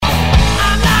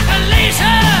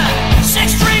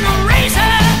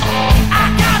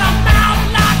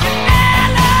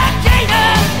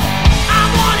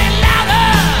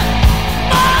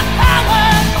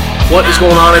What is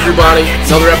going on, everybody?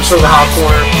 Another episode of The Hot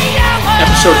Corner.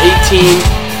 Episode 18.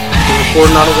 We're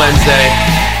recording on a Wednesday.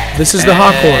 This is The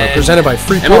Hot Corner, presented by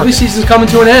Freeport. MLB season's coming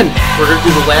to an end. We're going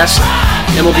to do the last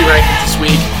MLB rankings this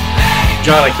week.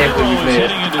 John, I can't believe we've made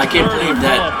it. I can't believe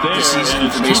that the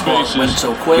season for baseball went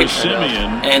so quick,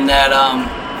 and that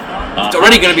it's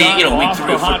already going to be week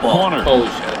 3 of football.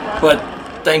 Holy shit! But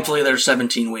thankfully, there's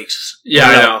 17 weeks. Yeah,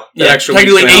 I know. Yeah,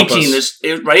 technically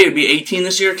 18 right? It'd be 18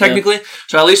 this year, technically. Yeah.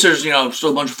 So at least there's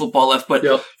still a bunch of football left, but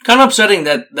kind of upsetting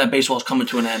that baseball's coming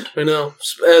to an end. I know,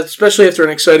 especially after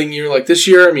an exciting year like this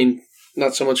year. I mean,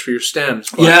 not so much for your stems.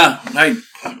 But, yeah, I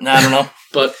don't know.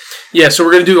 But yeah, so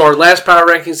we're gonna do our last power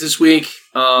rankings this week,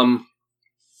 and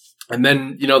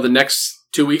then the next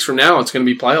 2 weeks from now it's gonna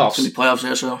be playoffs. It's gonna be playoffs,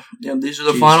 yeah. So these are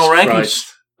the final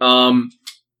rankings. Christ.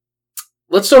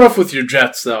 Let's start off with your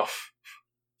Jets, though.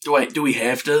 Do we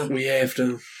have to? We have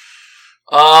to.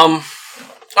 All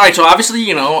right. So obviously,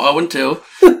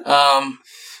 0-2.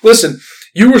 Listen,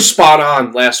 you were spot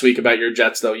on last week about your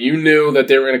Jets, though. You knew that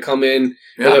they were going to come in,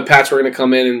 or the Pats were going to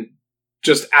come in and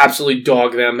just absolutely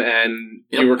dog them, and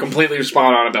you were completely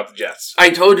spot on about the Jets. I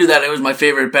told you that it was my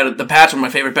favorite bet. The Pats were my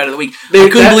favorite bet of the week. I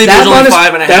couldn't believe it was only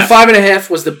 5.5. That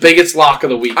 5.5 was the biggest lock of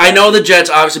the week. I know the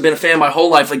Jets. Obviously, been a fan my whole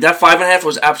life. Like that 5.5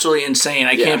 was absolutely insane.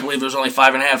 I can't believe it was only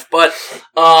 5.5. But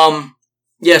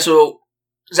so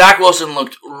Zach Wilson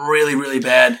looked really, really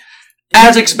bad,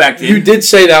 as expected. You did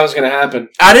say that was going to happen.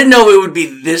 I didn't know it would be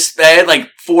this bad.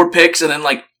 Like 4 picks, and then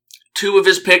like 2 of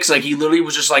his picks, like he literally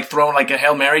was just like throwing like a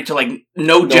Hail Mary to like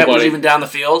nobody was even down the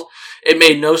field. It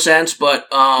made no sense, but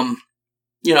I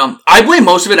blame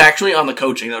most of it actually on the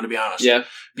coaching, though, to be honest. Yeah,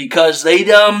 because they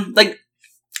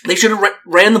should have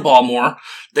ran the ball more.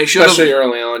 They should have, especially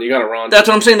early on. You got to run. That's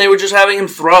what I'm saying. They were just having him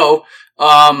throw.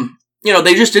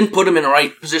 They just didn't put him in the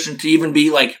right position to even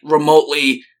be like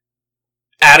remotely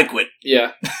adequate.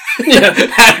 Yeah.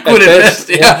 Adequate at best.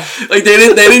 Yeah. Like they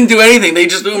didn't do anything. They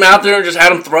just threw him out there and just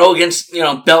had him throw against,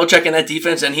 Belichick and that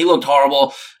defense, and he looked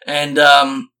horrible. And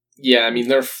yeah, I mean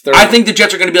they're I think the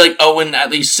Jets are going to be like 0 at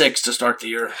least 6 to start the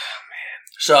year. Oh man.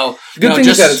 So good thing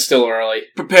is that it's still early.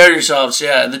 Prepare yourselves.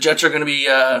 Yeah, the Jets are going to be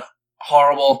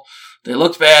horrible. They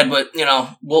looked bad, but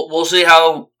we'll see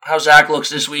how Zach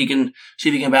looks this week and see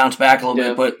if he can bounce back a little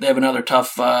bit. But they have another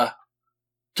tough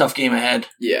game ahead.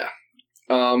 Yeah.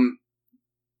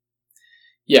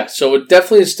 So it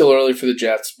definitely is still early for the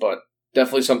Jets, but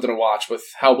definitely something to watch with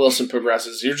how Wilson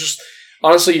progresses. You're just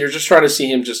trying to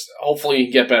see him just hopefully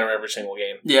get better every single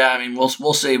game. Yeah, I mean,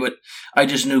 we'll see, but I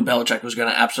just knew Belichick was going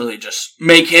to absolutely just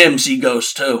make him see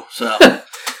ghosts too, so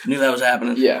knew that was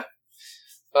happening. Yeah.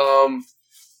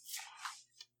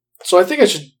 So I think I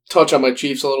should touch on my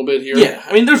Chiefs a little bit here. Yeah,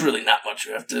 I mean, there's really not much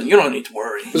you don't need to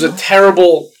worry. It was a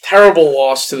terrible, terrible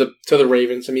loss to the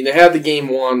Ravens. I mean, they had the game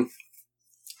won.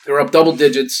 They were up double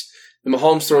digits. And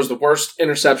Mahomes throws the worst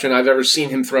interception I've ever seen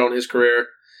him throw in his career.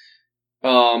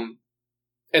 And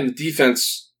the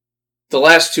defense, the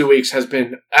last 2 weeks has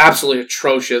been absolutely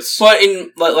atrocious. But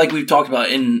like we've talked about,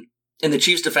 in the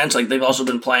Chiefs' defense, like they've also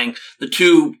been playing the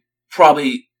 2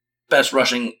 probably best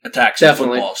rushing attacks in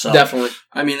football. So, definitely.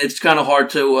 I mean, it's kind of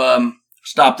hard to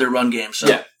stop their run game. So.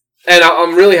 Yeah. And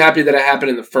I'm really happy that it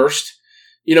happened in the first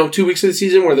 2 weeks of the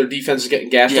season where their defense is getting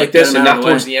gashed like this, and not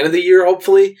towards the end of the year,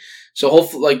 hopefully. So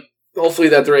hopefully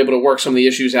that they're able to work some of the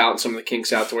issues out and some of the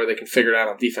kinks out to where they can figure it out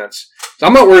on defense. So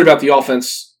I'm not worried about the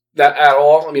offense at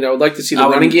all. I mean, I would like to see the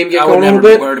running game get going a little bit.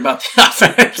 I would never be worried about the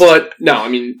offense. But no, I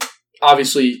mean,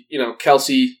 obviously,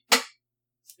 Kelsey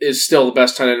is still the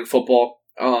best tight end in football.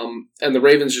 And the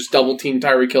Ravens just double-teamed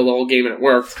Tyreek Hill the whole game, and it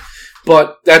worked.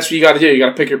 But that's what you got to do. You got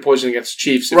to pick your poison against the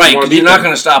Chiefs. Right, because you're not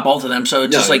going to stop both of them. So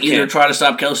it's just like either try to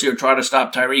stop Kelsey or try to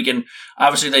stop Tyreek. And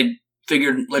obviously they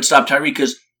figured, let's stop Tyreek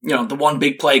because, the one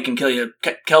big play can kill you.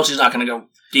 Kelsey's not going to go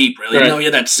deep, really. Right. He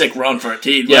had that sick run for a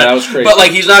TD. Yeah, that was crazy. But,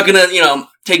 he's not going to,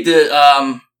 take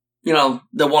the,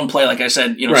 the one play, like I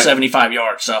said, 75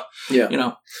 yards. So,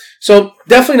 yeah. So,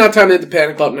 definitely not time to hit the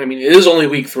panic button. I mean, it is only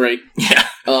week 3. Yeah.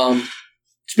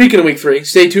 Speaking of week 3,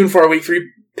 stay tuned for our week 3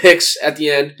 picks at the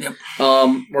end. Yep.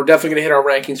 We're definitely going to hit our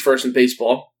rankings first in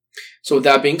baseball. So with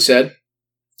that being said,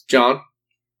 John,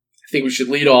 I think we should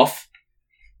lead off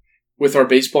with our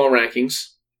baseball rankings.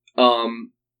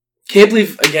 Can't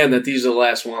believe, again, that these are the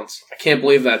last ones. I can't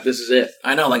believe that this is it.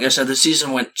 I know, like I said, the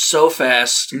season went so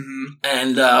fast,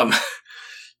 and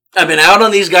I've been out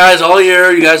on these guys all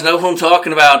year. You guys know who I'm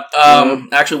talking about.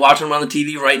 Actually watching them on the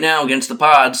TV right now against the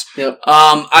Pods. Yep.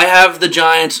 I have the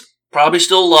Giants probably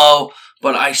still low,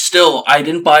 but I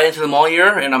didn't buy into them all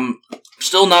year, and I'm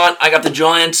still not. I got the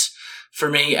Giants for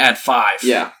me at 5.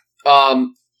 Yeah.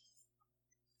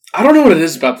 I don't know what it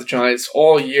is about the Giants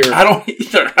all year. I don't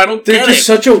either. They're just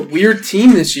such a weird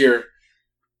team this year.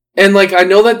 And, like, I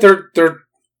know that they're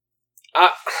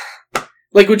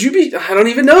like, would you be... I don't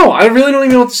even know. I really don't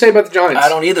even know what to say about the Giants. I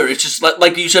don't either. It's just,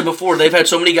 like you said before, they've had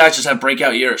so many guys just have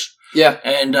breakout years. Yeah.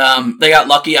 And they got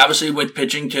lucky, obviously, with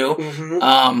pitching, too.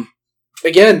 Mm-hmm.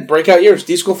 Again, breakout years.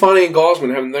 DeSclafani and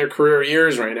Gausman having their career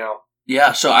years right now.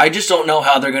 Yeah, so I just don't know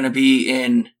how they're going to be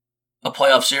in a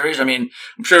playoff series. I mean,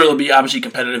 I'm sure it'll be obviously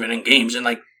competitive and in games and,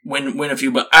 like, win a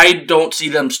few, but I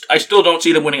still don't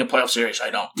see them winning a playoff series. I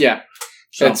don't. Yeah.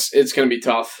 So. It's going to be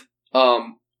tough.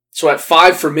 So at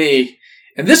 5 for me...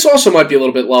 And this also might be a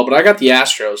little bit low, but I got the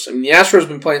Astros. I mean, the Astros have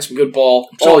been playing some good ball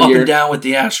all year. Up and down with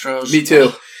the Astros. Me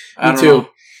too. Me too.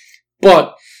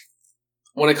 But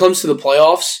when it comes to the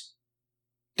playoffs,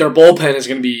 their bullpen is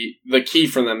going to be the key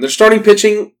for them. Their starting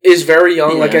pitching is very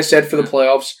young, like I said, for the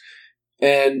playoffs.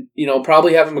 And,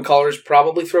 probably having McCullers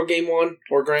probably throw game 1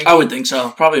 or Greinke. I would think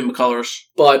so. Probably McCullers.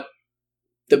 But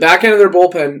the back end of their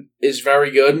bullpen is very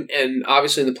good. And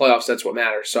obviously in the playoffs, that's what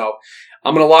matters. So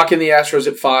I'm going to lock in the Astros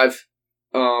at 5.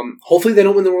 Hopefully they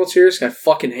don't win the World Series. I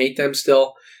fucking hate them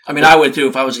still. I mean, I would too.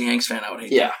 If I was a Yanks fan, I would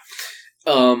hate them. Yeah.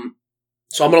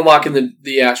 So I'm going to lock in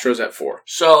the Astros at 4.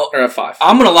 Or at 5.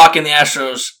 I'm going to lock in the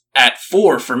Astros at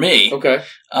 4 for me. Okay.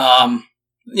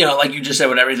 Like you just said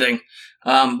with everything.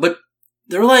 But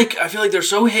they're like, I feel like they're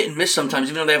so hit and miss sometimes,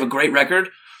 even though they have a great record.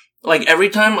 Like every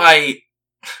time I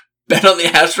bet on the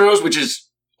Astros, which is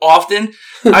often,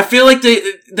 I feel like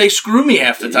they screw me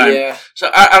half the time. Yeah. So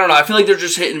I don't know. I feel like they're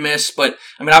just hit and miss. But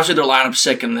I mean, obviously their lineup's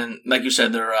sick, and then like you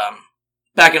said, their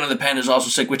back end of the pen is also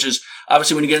sick. Which is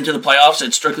obviously when you get into the playoffs,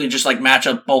 it's strictly just like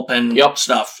matchup bullpen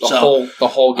stuff. The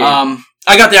whole game.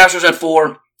 I got the Astros at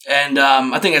 4, and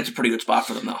I think that's a pretty good spot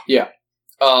for them though. Yeah.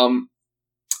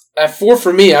 At 4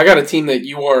 for me, I got a team that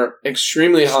you are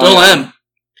extremely high. Still am.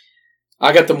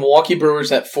 I got the Milwaukee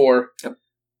Brewers at 4. Yep.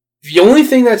 The only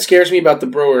thing that scares me about the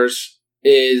Brewers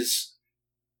is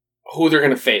who they're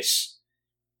going to face.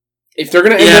 If they're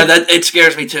going to it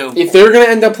scares me too. If they're going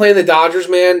to end up playing the Dodgers,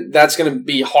 man, that's going to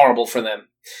be horrible for them.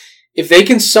 If they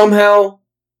can somehow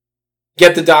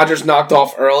get the Dodgers knocked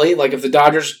off early, like if the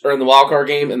Dodgers are in the wild card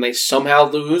game and they somehow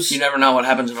lose, you never know what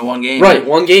happens in a one game. Right,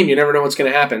 one game, you never know what's going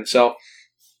to happen. So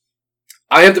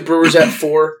I have the Brewers at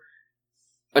 4.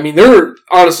 I mean, they're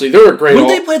a great... Would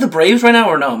they play the Braves right now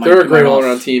or no? They're a great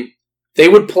all-around team. They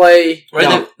would play...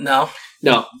 No.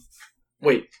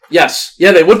 Wait. Yes.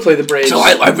 Yeah, they would play the Braves. So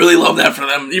I really love that for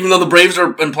them, even though the Braves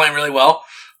have been playing really well.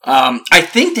 I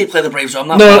think they play the Braves, so I'm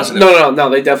not positive. No,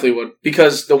 they definitely would.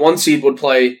 Because the 1 seed would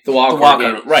play the wild card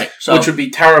game. Right. So, which would be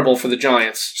terrible for the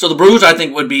Giants. So the Brewers, I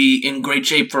think, would be in great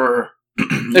shape for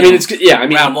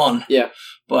round 1. Yeah.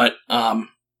 But...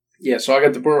 yeah, so I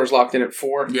got the Brewers locked in at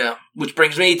 4. Yeah, which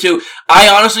brings me to... I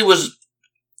honestly was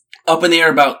up in the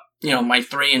air about, my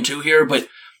 3 and 2 here, but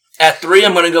at 3,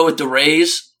 I'm going to go with the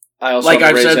Rays. I also have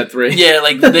the Rays at 3. Yeah,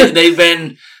 like, they've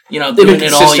been, doing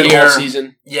it all year. All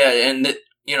season. Yeah, and,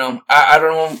 I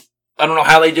don't know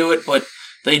how they do it, but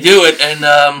they do it,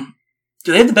 and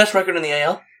do they have the best record in the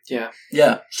AL? Yeah.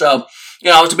 Yeah, so,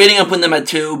 I was debating on putting them at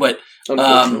 2, but...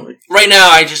 Unfortunately. Right now,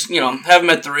 I just, have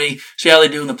them at 3, see how they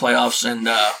do in the playoffs, and,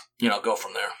 go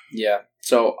from there. Yeah.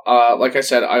 So, like I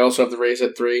said, I also have the Rays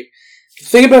at 3. The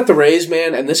thing about the Rays,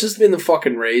 man, and this has been the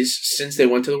fucking Rays since they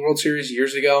went to the World Series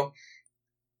years ago,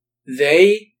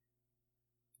 they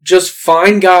just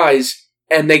find guys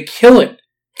and they kill it.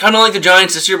 Kind of like the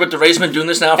Giants this year, but the Rays have been doing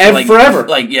this now for forever.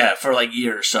 For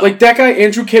years. So. Like that guy,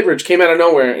 Andrew Kittredge, came out of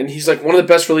nowhere, and he's like one of the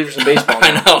best relievers in baseball.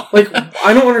 I know. Like,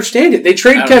 I don't understand it. They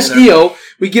trade Castillo, either.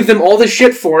 We give them all this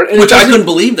shit for it. And which I couldn't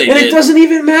believe they did. And it doesn't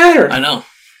even matter. I know.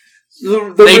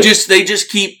 They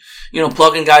just keep,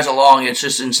 plugging guys along. It's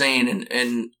just insane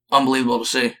and unbelievable to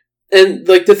see. And,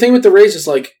 like, the thing with the Rays is,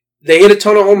 like, they hit a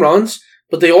ton of home runs,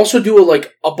 but they also do,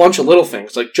 a bunch of little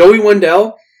things. Like, Joey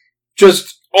Wendell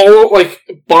just...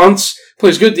 bunts,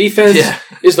 plays good defense,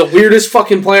 is the weirdest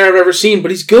fucking player I've ever seen,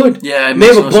 but he's good. Yeah, they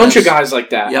have a bunch of guys like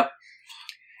that. Yep.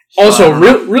 Also,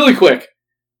 really quick,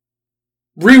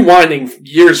 rewinding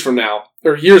years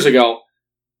ago,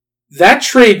 that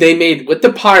trade they made with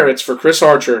the Pirates for Chris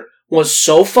Archer was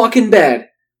so fucking bad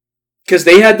because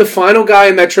they had the final guy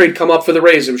in that trade come up for the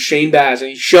Rays. It was Shane Baz, and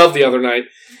he shoved the other night.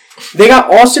 They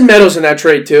got Austin Meadows in that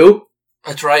trade, too.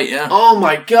 That's right, yeah. Oh,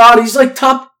 my God. He's like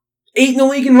top 8 in the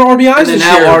league in RBIs and then this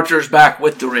now year. Archer's back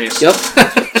with the Rays. Yep.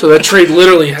 So that trade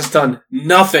literally has done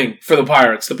nothing for the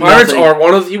Pirates. The Pirates are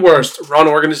one of the worst run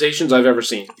organizations I've ever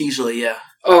seen. Easily, yeah.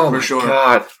 Oh, for my sure.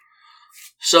 God.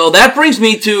 So that brings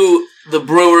me to the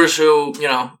Brewers who,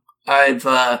 I've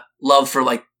loved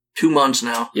for 2 months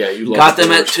now. Yeah, you love Got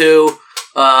them at 2.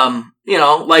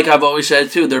 like I've always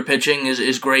said too, their pitching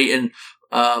is great, and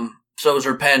so is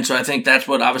their pen. So I think that's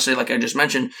what, obviously, like I just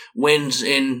mentioned, wins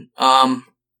in the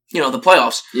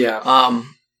playoffs. Yeah.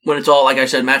 When it's all, like I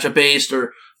said, matchup based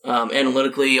or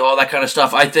analytically, all that kind of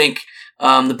stuff. I think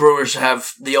the Brewers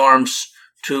have the arms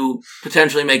to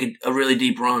potentially make a really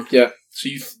deep run. Yeah. So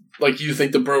you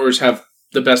think the Brewers have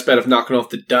the best bet of knocking off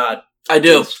the Dod? I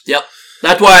do. Yep.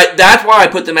 That's why I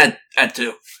put them at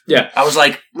 2. Yeah. I was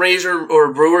like Rays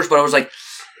or Brewers, but I was like,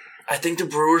 I think the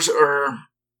Brewers are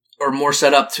more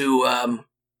set up to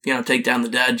take down the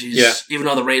Dodgers. Yeah. Even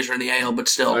though the Rays are in the AL, but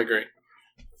still. I agree.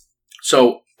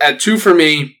 So at 2 for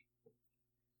me,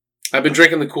 I've been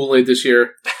drinking the Kool-Aid this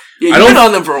year. Yeah, you've been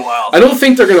on them for a while. I don't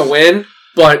think they're going to win,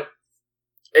 but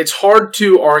it's hard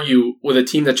to argue with a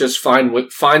team that just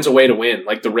finds a way to win,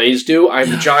 like the Rays do. I have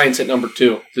the Giants at number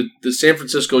 2, the San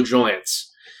Francisco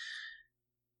Giants.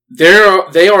 They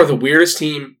are the weirdest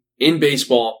team in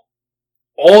baseball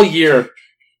all year.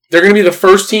 They're going to be the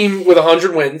first team with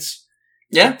 100 wins.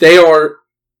 Yeah. They are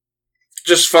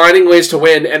just finding ways to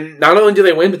win, and not only do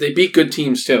they win, but they beat good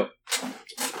teams too.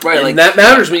 Right, and that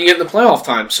matters when you get in the playoff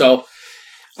time. So,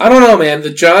 I don't know, man. The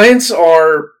Giants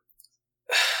are...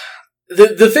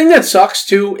 The thing that sucks,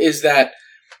 too, is that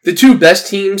the 2 best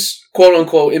teams,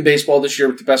 quote-unquote, in baseball this year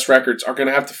with the best records are going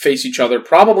to have to face each other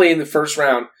probably in the first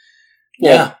round.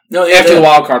 Well, after the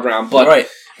wild card round. But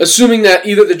assuming that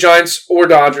either the Giants or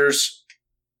Dodgers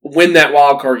win that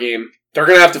wild card game, they're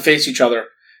going to have to face each other.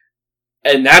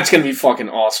 And that's going to be fucking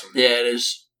awesome. Yeah, it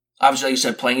is. Obviously, like you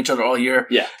said, playing each other all year.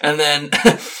 Yeah. And then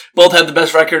both have the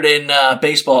best record in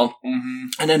baseball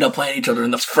and end up playing each other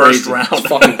in the first round. It's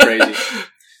fucking crazy.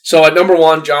 So at number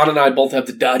 1, John and I both have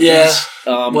the Dodgers.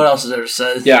 Yeah. What else is there to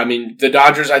say? Yeah, I mean, the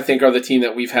Dodgers, I think, are the team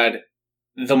that we've had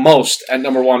the most at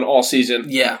number 1 all season.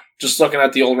 Yeah. Just looking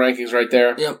at the old rankings right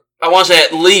there. Yep. I want to say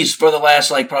at least for the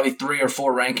last, probably 3 or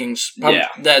 4 rankings.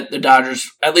 That the Dodgers,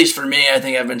 at least for me, I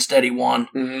think have been steady 1.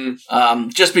 Mm-hmm.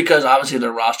 Just because, obviously,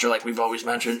 their roster, like we've always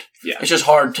mentioned. Yeah. It's just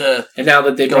hard to And now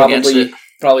that they probably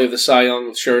have the Cy Young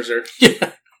with Scherzer.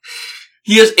 Yeah.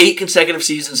 He has 8 consecutive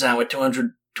seasons now with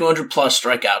 200 plus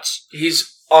strikeouts.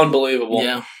 He's unbelievable.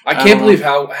 Yeah. I can't believe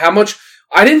how much...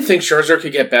 I didn't think Scherzer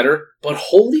could get better, but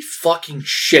holy fucking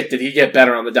shit did he get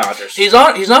better on the Dodgers. He's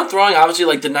not throwing,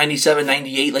 obviously, the 97,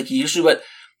 98 like he used to, but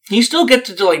he still gets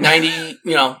to 90,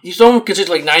 he still gets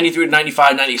to 93 to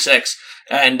 95, 96.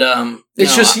 And,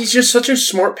 he's just such a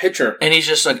smart pitcher. And he's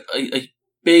just a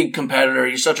big competitor.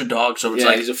 He's such a dog, so it's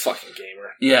he's a fucking gamer.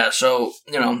 Yeah, so,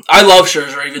 I love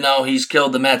Scherzer, even though he's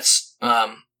killed the Mets,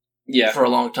 for a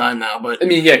long time now, but I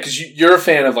mean, because you're a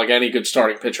fan of any good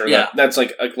starting pitcher. Yeah, that's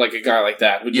like a guy like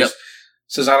that who just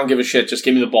says, "I don't give a shit, just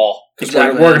give me the ball because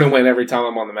exactly. we're going to win every time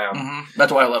I'm on the mound." Mm-hmm.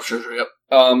 That's why I love Scherzer.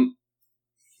 Yep.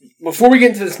 Before we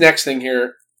get into this next thing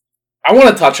here, I want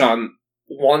to touch on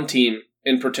one team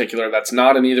in particular that's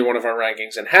not in either one of our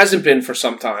rankings and hasn't been for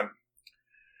some time.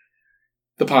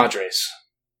 The Padres.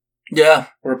 Yeah,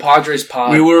 we're a Padres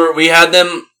pod. We had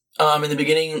them in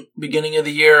the beginning of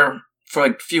the year. For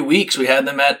a few weeks, we had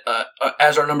them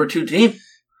as our number 2 team.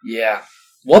 Yeah.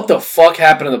 What the fuck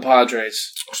happened to the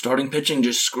Padres? Starting pitching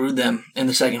just screwed them in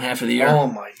the second half of the year. Oh,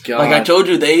 my God. Like I told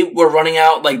you, they were running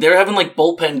out. They're having,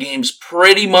 bullpen games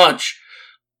pretty much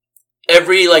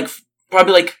every,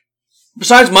 probably,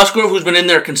 besides Musgrove, who's been in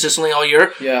there consistently all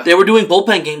year, they were doing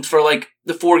bullpen games for,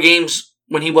 the 4 games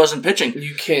when he wasn't pitching.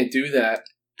 You can't do that.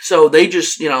 So they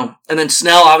just, and then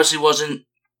Snell obviously wasn't,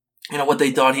 what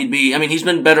they thought he'd be. I mean, he's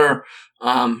been better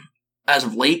as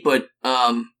of late, but,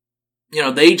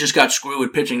 they just got screwed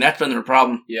with pitching. That's been their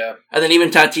problem. Yeah. And then even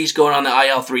Tatis going on the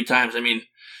IL 3 times. I mean,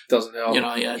 doesn't help.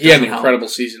 He had an incredible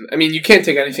season. I mean, you can't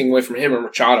take anything away from him or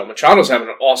Machado. Machado's having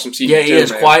an awesome season. Yeah, he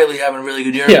is quietly having a really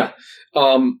good year. Yeah.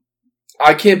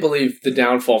 I can't believe the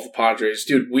downfall of the Padres.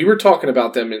 Dude, we were talking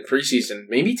about them in preseason,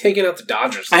 maybe taking out the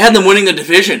Dodgers. I had them winning the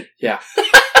division. Yeah.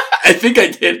 I think I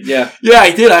did. Yeah. Yeah,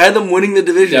 I did. I had them winning the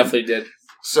division. Definitely did.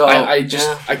 So I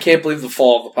can't believe the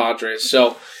fall of the Padres.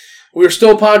 So we're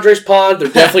still a Padres pod. They're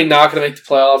definitely not going to make the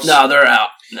playoffs. No, they're out.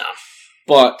 No.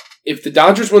 But if the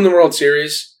Dodgers win the World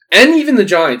Series, and even the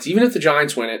Giants, even if the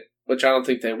Giants win it, which I don't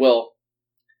think they will,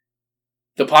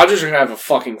 the Padres are going to have a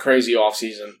fucking crazy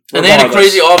offseason. And they had a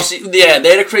crazy offseason. Yeah, they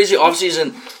had a crazy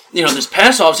offseason, this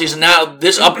past offseason. Now,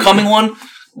 this upcoming one,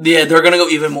 they're going to go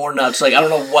even more nuts. I don't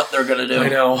know what they're going to do. I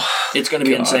know. It's going to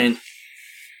be insane.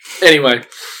 Anyway,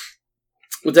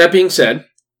 with that being said,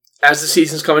 as the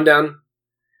season's coming down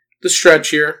the stretch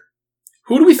here,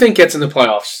 who do we think gets in the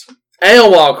playoffs?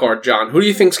 AL wildcard, John. Who do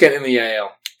you think's getting in the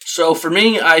AL? So for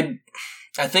me, I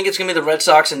think it's going to be the Red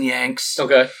Sox and Yanks.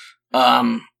 Okay.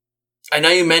 I know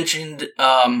you mentioned,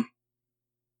 I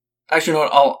Actually, you know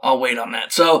what? I'll wait on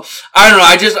that. So, I don't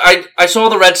know. I saw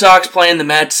the Red Sox playing the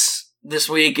Mets this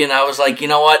week, and I was like, you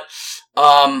know what?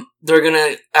 They're going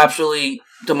to absolutely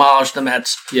demolish the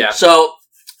Mets. Yeah. So,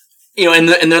 you know,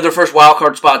 and they're their first wild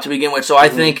card spot to begin with. So I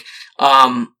think,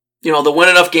 you know, they'll win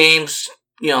enough games.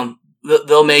 You know,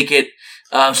 they'll make it.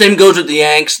 Same goes with the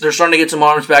Yanks. They're starting to get some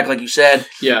arms back, like you said.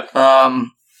 Yeah.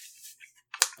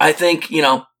 I think, you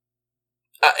know,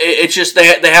 it's just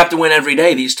they have to win every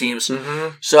day, these teams.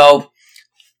 Mm-hmm. So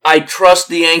I trust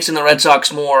the Yanks and the Red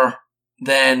Sox more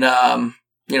than,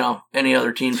 you know, any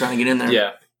other team trying to get in there.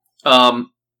 Yeah.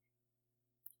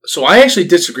 So I actually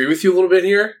disagree with you a little bit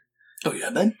here. Oh,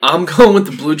 yeah, Ben? I'm going with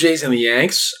the Blue Jays and the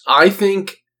Yanks. I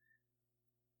think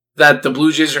that the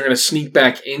Blue Jays are going to sneak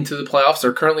back into the playoffs.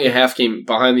 They're currently a half game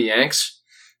behind the Yanks.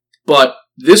 But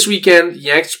this weekend, the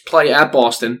Yanks play at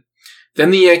Boston. Then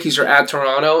the Yankees are at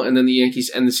Toronto, and then the Yankees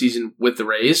end the season with the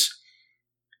Rays.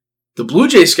 The Blue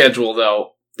Jays schedule,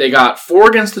 though, they got 4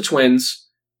 against the Twins,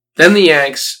 then the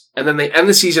Yanks, and then they end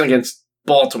the season against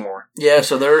Baltimore. Yeah,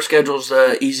 so their schedule's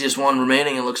the easiest one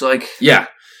remaining, it looks like. Yeah.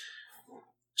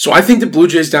 So I think the Blue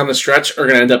Jays down the stretch are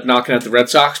going to end up knocking out the Red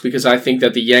Sox because I think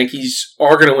that the Yankees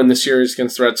are going to win the series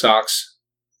against the Red Sox.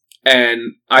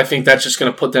 And I think that's just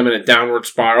going to put them in a downward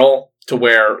spiral to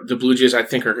where the Blue Jays, I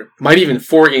think, might even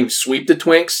 4-game sweep the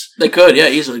Twinks. They could, yeah,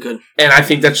 easily could. And I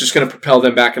think that's just going to propel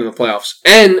them back into the playoffs.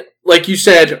 And like you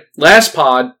said, last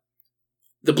pod,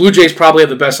 the Blue Jays probably have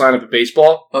the best lineup of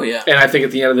baseball. Oh, yeah. And I think at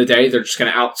the end of the day, they're just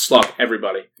going to out-slug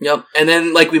everybody. Yep. And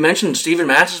then, like we mentioned, Steven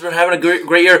Matz has been having a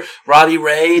great year. Roddy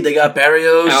Ray, they got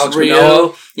Barrios, Alex Rio.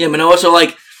 Manoah. Yeah, Manoah. So,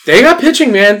 like... They got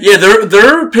pitching, man. Yeah,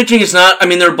 their pitching is not... I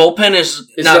mean, their bullpen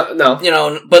is not... No. You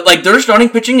know, but, like, their starting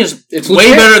pitching is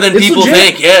way better than people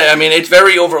think. Yeah, I mean, it's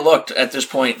very overlooked at this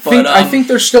point. But I think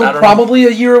they're still probably a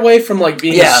year away from, like,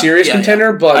 being a serious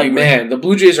contender. But, man, the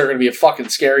Blue Jays are going to be a fucking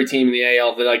scary team in the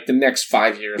AL for, like, the next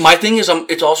 5 years. My thing is,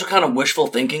 it's also kind of wishful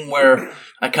thinking where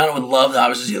I kind of would love to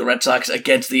obviously see the Red Sox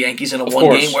against the Yankees in a one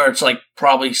game where it's, like,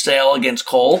 probably Sale against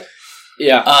Cole.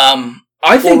 Yeah.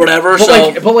 I think, or whatever.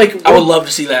 I would love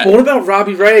to see that. But what about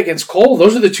Robbie Ray against Cole?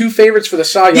 Those are the 2 favorites for the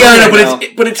Cy Young. Yeah, I know,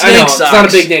 but it's Yank Sox. It's not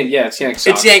a big name. Yeah, it's Yank Sox.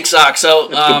 It's Yank Sox.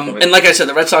 So, and like I said,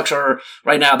 the Red Sox are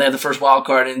right now. They have the first wild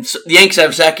card, and the Yanks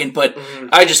have second. But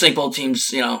I just think both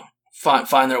teams, you know,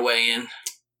 find their way in.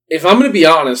 If I'm going to be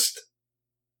honest,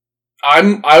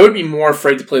 I would be more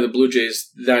afraid to play the Blue Jays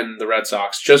than the Red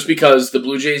Sox, just because the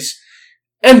Blue Jays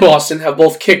and Boston have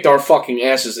both kicked our fucking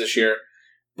asses this year.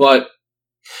 But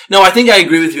no, I think I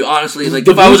agree with you, honestly. Like,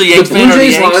 if I was a Yanks fan or the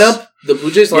Yanks... The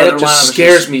Blue Jays lineup just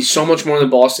scares me so much more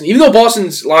than Boston. Even though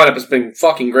Boston's lineup has been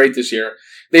fucking great this year.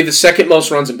 They have the second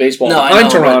most runs in baseball behind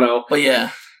Toronto. But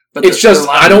yeah. But it's just,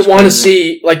 I don't want to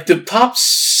see... Like, the top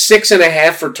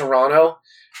 6.5 for Toronto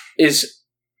is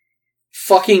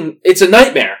fucking... It's a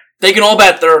nightmare. They can all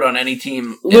bat third on any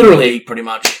team in the league, pretty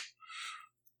much.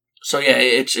 So, yeah,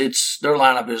 it's their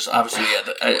lineup is obviously,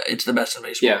 it's the best in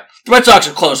baseball. Yeah. The Red Sox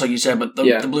are close, like you said, but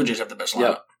the Blue Jays have the best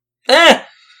lineup. Yeah.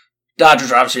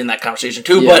 Dodgers are obviously in that conversation,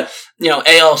 too, but, you know,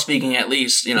 AL speaking at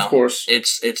least, you know, of course.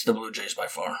 It's the Blue Jays by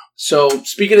far. So,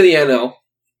 speaking of the NL,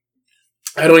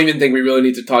 I don't even think we really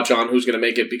need to touch on who's going to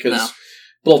make it because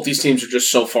both these teams are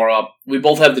just so far up. We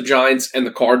both have the Giants and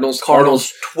the Cardinals.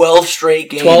 Cardinals 12 straight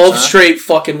games. 12 straight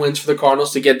fucking wins for the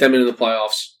Cardinals to get them into the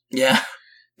playoffs. Yeah.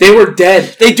 They were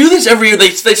dead. They do this every year. They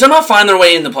somehow find their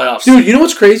way in the playoffs. Dude, you know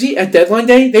what's crazy? At deadline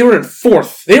day, they were in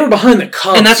 4th. They were behind the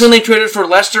Cubs. And that's when they traded for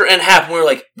Lester and Happ. And we were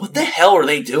like, what the hell are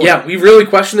they doing? Yeah, we really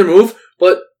questioned their move.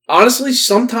 But honestly,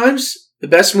 sometimes the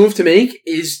best move to make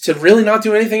is to really not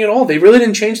do anything at all. They really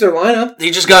didn't change their lineup.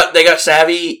 They got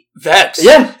savvy vets.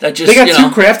 Yeah. That just, they got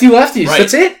 2 crafty lefties. Right.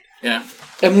 That's it. Yeah.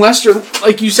 And Lester,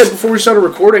 like you said before we started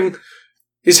recording,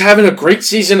 is having a great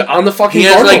season on the fucking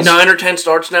Cardinals. He has like 9 or 10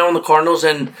 starts now on the Cardinals,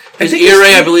 and his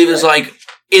ERA, I believe, is like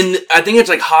I think it's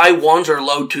like high 1s or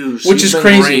low 2s. Which is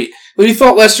crazy. Well, you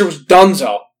thought Lester was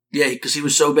donezo. Yeah, because he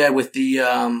was so bad with the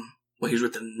he was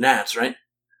with the Nats, right?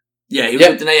 Yeah, he was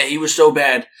with the Nats. Yeah, he was so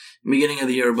bad beginning of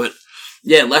the year, but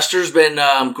yeah, Lester's been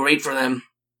great for them.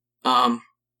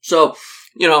 So,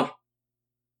 you know,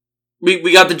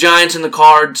 we got the Giants and the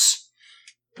Cards.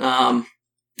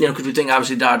 You know, because we think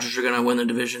obviously Dodgers are going to win the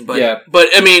division, but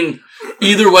I mean,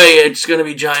 either way, it's going to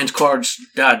be Giants, Cards,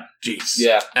 jeez.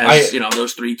 Yeah, as you know,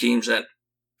 those 3 teams that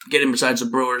get in besides the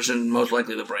Brewers and most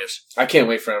likely the Braves. I can't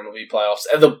wait for MLB playoffs.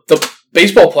 And the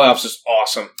baseball playoffs is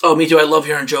awesome. Oh, me too. I love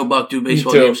hearing Joe Buck do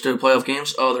baseball games too, playoff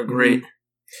games. Oh, they're great.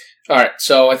 Mm-hmm. All right,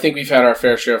 so I think we've had our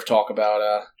fair share of talk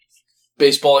about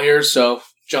baseball here. So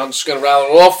John's just going to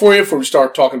rattle it off for you before we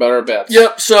start talking about our bets.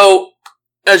 Yep. So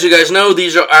As you guys know,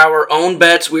 these are our own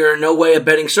bets. We are in no way a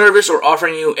betting service or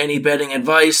offering you any betting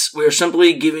advice. We are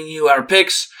simply giving you our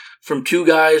picks from two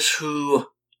guys who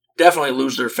definitely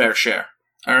lose their fair share.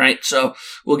 All right, so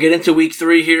we'll get into week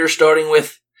 3 here, starting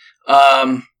with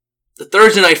the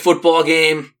Thursday night football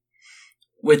game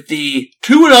with the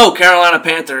 2-0 Carolina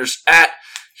Panthers at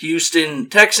Houston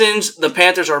Texans. The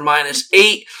Panthers are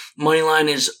 -8. Moneyline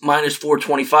is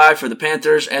 -425 for the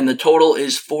Panthers, and the total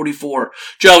is 44.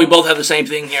 Joe, we both have the same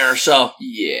thing here, so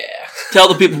yeah. Tell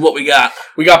the people what we got.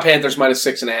 We got Panthers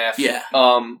 -6.5. Yeah.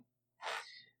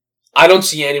 I don't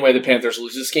see any way the Panthers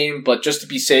lose this game, but just to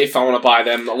be safe, I want to buy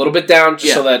them a little bit down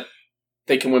just so that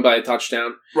they can win by a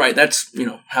touchdown. Right, that's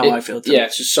how I feel too. Yeah,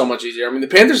 it's just so much easier. I mean, the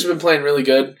Panthers have been playing really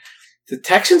good. The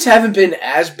Texans haven't been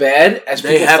as bad as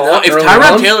people thought. If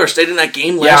Tyrod Taylor stayed in that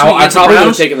game last week, I probably would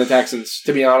have taken the Texans,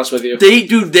 to be honest with you.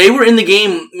 They were in the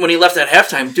game when he left at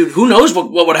halftime. Dude, who knows what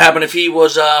would happen if he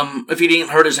was if he didn't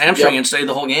hurt his hamstring and stayed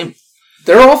the whole game.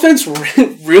 Their offense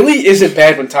really isn't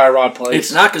bad when Tyrod plays.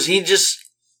 It's not, because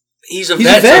he's a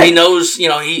vet, so he knows,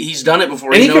 he's done it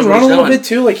before. And he can run a little bit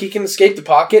too, like he can escape the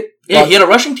pocket. Yeah, he had a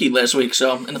rushing TD last week,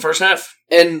 so in the first half.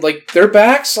 And like their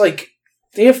backs, like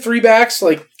they have 3 backs,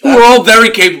 like who are all very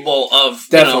capable of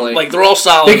definitely. They're all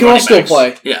solid. They can all still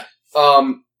play. Yeah.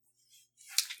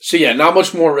 So yeah, not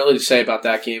much more really to say about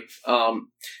that game.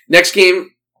 Next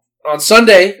game on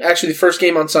Sunday, actually the first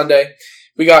game on Sunday,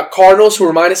 we got Cardinals who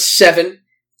are -7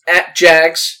 at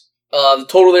Jags. The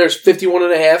total there is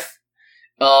 51.5.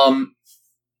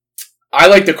 I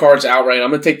like the Cards outright. I'm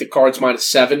going to take the Cards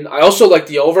 -7. I also like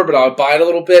the over, but I'll buy it a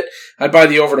little bit. I'd buy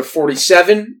the over to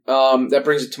 47. That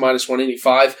brings it to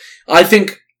 -185. I've been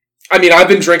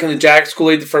drinking the Jags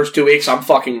Kool-Aid the first 2 weeks. I'm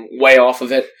fucking way off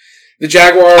of it. The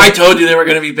Jaguars... I told you they were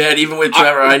going to be bad, even with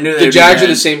Trevor. I knew they The Jags are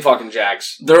the same fucking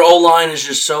Jags. Their O-line is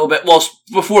just so bad. Well,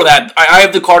 before that, I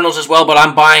have the Cardinals as well, but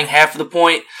I'm buying half of the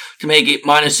point to make it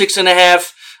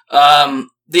 -6.5.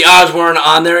 The odds weren't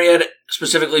on there yet,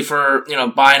 specifically for,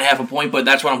 buying half a point, but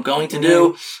that's what I'm going to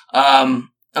do.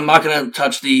 I'm not going to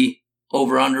touch the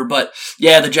over-under, but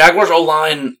yeah, the Jaguars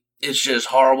O-line is just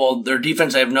horrible. Their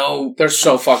defense, they're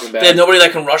so fucking bad. They have nobody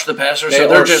that can rush the passer, so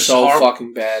they're just so horrible.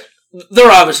 fucking bad.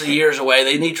 They're obviously years away.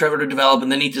 They need Trevor to develop,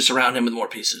 and they need to surround him with more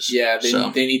pieces. Yeah,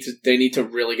 they need to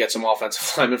really get some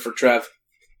offensive linemen for Trev.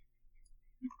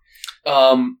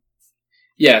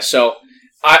 Yeah, so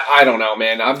I don't know,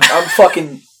 man. I'm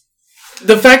fucking.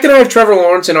 The fact that I have Trevor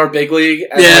Lawrence in our big league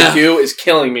as my Q is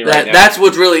killing me right now. That's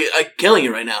what's really killing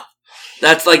you right now.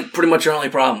 That's like pretty much your only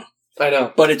problem. I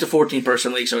know, but it's a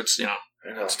 14-person league, so it's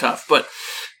it's tough. But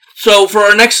so for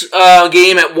our next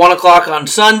game at 1:00 on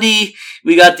Sunday,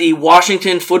 we got the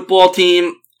Washington football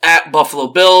team at Buffalo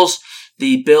Bills.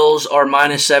 The Bills are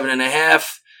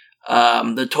 -7.5.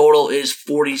 The total is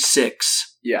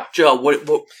 46. Yeah, Joe, what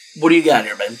do you got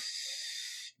here, man?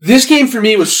 This game for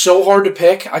me was so hard to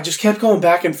pick. I just kept going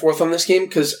back and forth on this game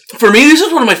because for me, this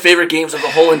is one of my favorite games of the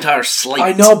whole entire slate.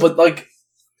 I know, but like,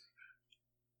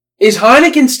 is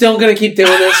Heineken still going to keep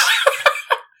doing this?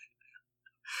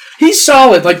 He's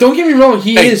solid. Like, don't get me wrong,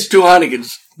 he is 2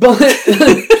 Heinekens. But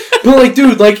like,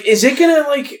 dude, like, is it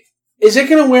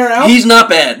gonna wear out? He's not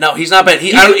bad. No, he's not bad.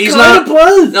 He's not.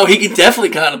 Play. No, he can definitely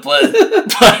kind of play.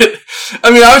 But I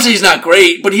mean, obviously he's not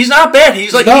great, but he's not bad.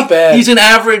 He's not bad. He's an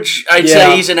average. I'd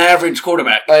say he's an average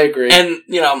quarterback. I agree. And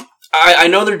I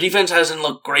know their defense hasn't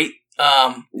looked great.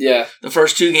 The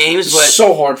first 2 games, but it's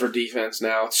so hard for defense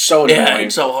now. It's so annoying. Yeah,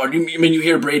 it's so hard. You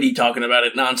hear Brady talking about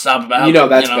it nonstop about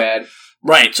that's bad.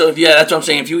 Right. So that's what I'm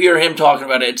saying. If you hear him talking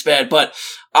about it, it's bad. But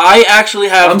I actually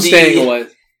have. I'm staying away.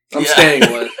 I'm staying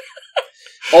away.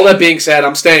 All that being said,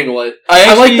 I'm staying away.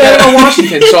 I like betting on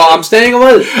Washington, so I'm staying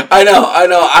away. I know.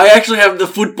 I actually have the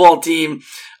football team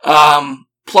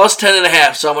plus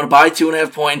 10.5, so I'm going to buy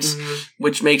 2.5 points,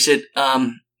 which makes it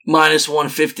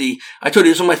 -150. I told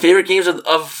you, it's one of my favorite games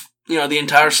of the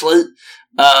entire slate.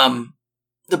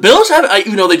 The Bills have,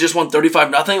 even though they just won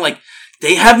 35-0, like,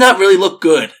 they have not really looked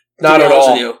good. Not at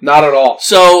all. Not at all.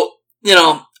 So,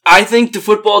 I think the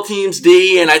football team's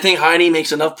D, and I think Heine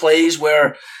makes enough plays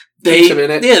where they keep them in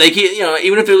it. Yeah, they keep,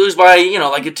 even if they lose by,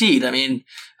 like a teed. I mean,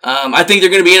 I think they're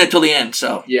going to be in it till the end.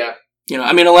 So yeah,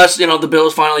 unless the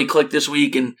Bills finally click this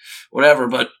week and whatever.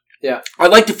 But yeah, I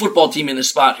like the football team in this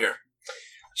spot here.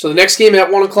 So the next game at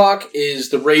 1:00 is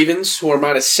the Ravens, who are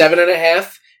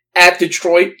 -7.5 at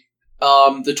Detroit.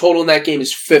 The total in that game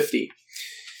is 50.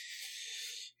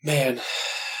 Man,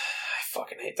 I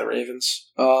fucking hate the Ravens.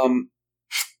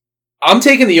 I'm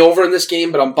taking the over in this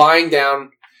game, but I'm buying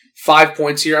down 5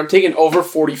 points here. I'm taking over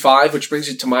 45, which brings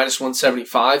it to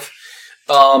 -175.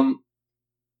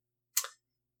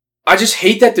 I just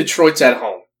hate that Detroit's at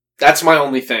home. That's my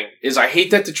only thing, is I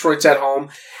hate that Detroit's at home.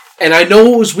 And I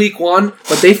know it was week 1,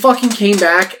 but they fucking came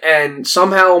back and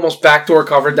somehow almost backdoor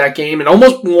covered that game and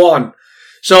almost won.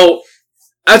 So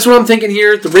that's what I'm thinking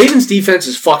here. The Ravens' defense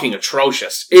is fucking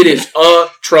atrocious. It is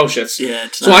atrocious. Yeah,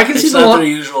 I can see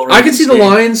the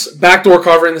Lions backdoor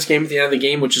covering this game at the end of the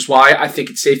game, which is why I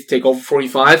think it's safe to take over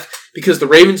 45, because the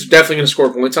Ravens are definitely going to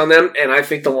score points on them, and I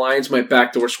think the Lions might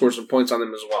backdoor score some points on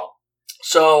them as well.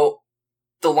 So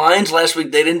the Lions last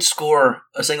week, they didn't score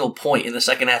a single point in the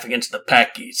second half against the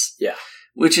Pack-Geese. Yeah.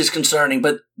 Which is concerning,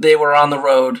 but they were on the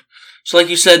road. So like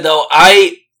you said, though,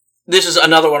 this is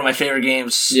another one of my favorite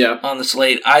games on the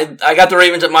slate. I got the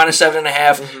Ravens at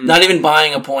 -7.5, not even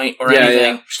buying a point or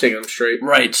anything. Yeah, just taking them straight.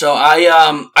 Right. So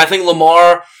I think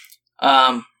Lamar,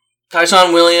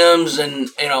 Tyson Williams, and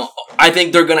I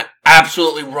think they're going to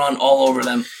absolutely run all over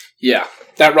them. Yeah.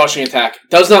 That rushing attack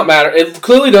does not matter. It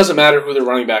clearly doesn't matter who their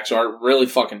running backs are. It really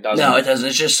fucking doesn't. No, it doesn't.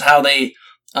 It's just how they,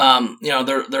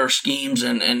 their schemes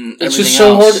and it's everything just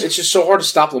so else. hard. It's just so hard to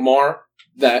stop Lamar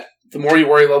that the more you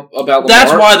worry about Lamar,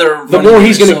 that's why the more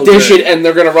he's going to dish it, and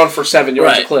they're going to run for 7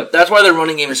 yards a clip. That's why their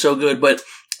running game is so good. But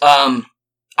I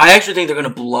actually think they're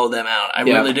going to blow them out. I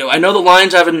really do. I know the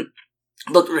Lions haven't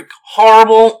looked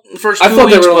horrible the first 2 weeks. I thought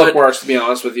they were going to look worse, to be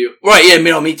honest with you. Right,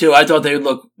 yeah, me too. I thought they would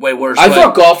look way worse. I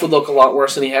thought Goff would look a lot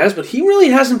worse than he has, but he really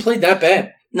hasn't played that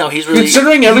bad. No, he's not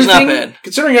bad.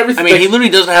 Considering everything. I mean, he literally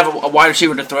doesn't have a wide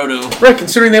receiver to throw to. Right,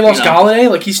 considering they lost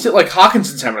Golladay, he's still,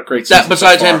 Hawkinson's having a great season.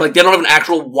 Besides him, they don't have an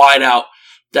actual wideout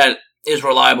that is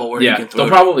reliable where he can throw. They'll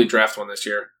probably draft one this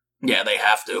year. Yeah, they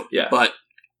have to. Yeah. But,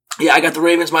 I got the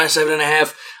Ravens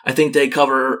 -7.5. I think they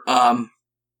cover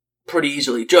pretty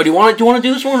easily. Joe, do you want to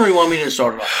do this one, or do you want me to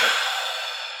start it off?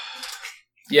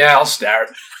 Yeah, I'll start.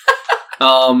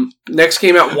 Next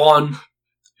game at 1.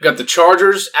 We got the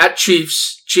Chargers at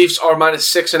Chiefs. Chiefs are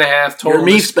 -6.5. Total. Your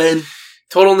Meefs, Ben.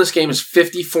 Total in this game is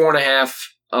 54.5.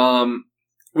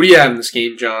 What do you have in this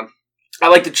game, John? I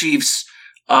like the Chiefs.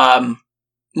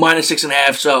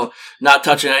 -6.5, so not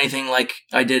touching anything like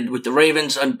I did with the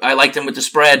Ravens. I like them with the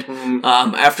spread.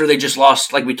 After they just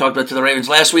lost, like we talked about, to the Ravens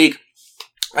last week,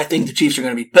 I think the Chiefs are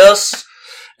going to be pissed,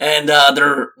 and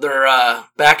they're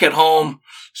back at home.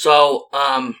 So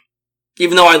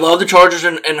even though I love the Chargers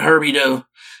and Herbie do,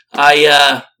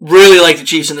 I really like the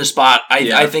Chiefs in this spot.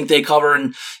 I think they cover,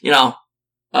 and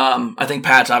I think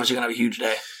Pat's obviously going to have a huge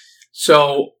day.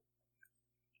 So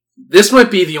this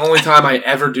might be the only time I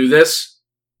ever do this.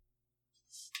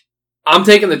 I'm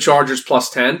taking the Chargers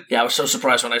 +10. Yeah, I was so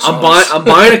surprised when I saw this. I'm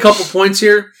buying a couple points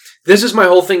here. This is my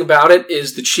whole thing about it,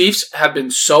 is the Chiefs have been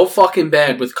so fucking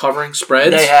bad with covering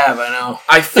spreads. They have, I know.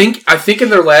 I think in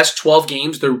their last 12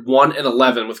 games, they're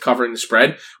 1-11 with covering the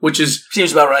spread, which is...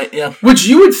 Seems about right, yeah. Which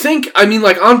you would think,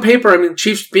 on paper,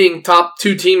 Chiefs being top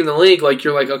 2 team in the league,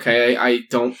 you're like, okay, I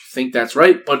don't think that's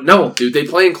right. But no, dude, they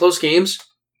play in close games.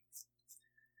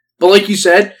 But like you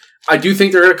said, I do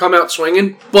think they're going to come out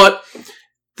swinging, but...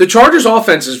 The Chargers'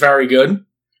 offense is very good.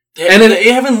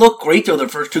 They haven't looked great, though, their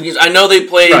first 2 games. I know they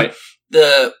played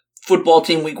the football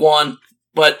team week 1,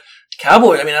 but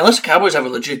Cowboys, unless the Cowboys have a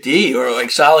legit D or,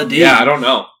 solid D. Yeah, I don't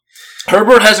know.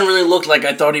 Herbert hasn't really looked like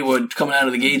I thought he would coming out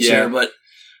of the gates here, but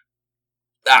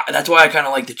that's why I kind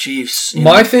of like the Chiefs.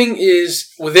 My thing is,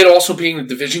 with it also being a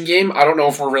division game, I don't know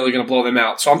if we're really going to blow them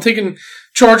out. So I'm taking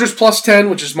Chargers +10,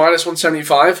 which is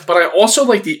 -175. But I also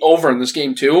like the over in this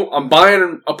game, too. I'm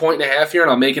buying a 1.5 here,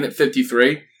 and I'm making it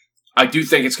 53. I do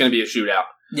think it's going to be a shootout.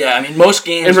 Yeah, most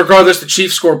games... And regardless, the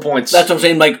Chiefs score points. That's what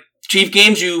I'm saying. Chief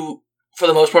games, you, for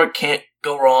the most part, can't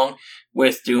go wrong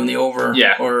with doing the over.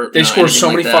 Yeah. Or, they score so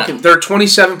many fucking... They're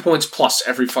 27 points plus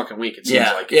every fucking week, it seems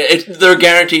like. Yeah, they're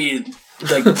guaranteed...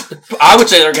 I would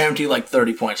say they're guaranteed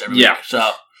 30 points every week.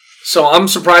 So I'm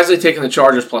surprisingly taking the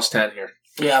Chargers +10 here.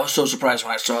 Yeah, I was so surprised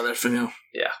when I saw that from you.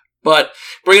 Yeah. But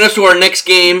bringing us to our next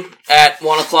game at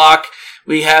 1 o'clock,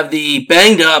 we have the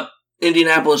banged up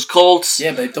Indianapolis Colts.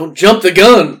 Yeah, but don't jump the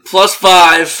gun.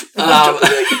 +5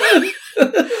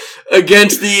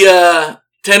 against the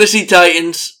Tennessee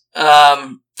Titans.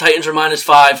 Titans are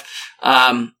 -5.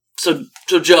 So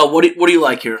Joe, what do you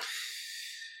like here?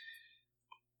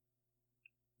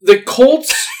 The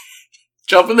Colts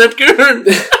jumping that gun.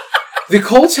 The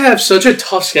Colts have such a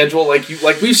tough schedule, like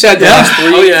we've said the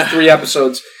last three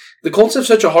episodes. The Colts have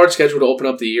such a hard schedule to open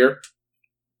up the year.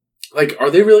 Are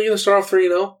they really going to start off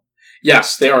 3-0?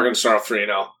 Yes, they are going to start off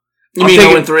 3-0. You mean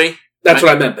 0-3? That's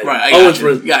what I meant. Right, I got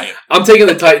you. Got you. I'm taking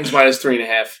the Titans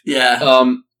 -3.5. Yeah.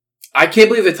 I can't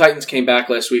believe the Titans came back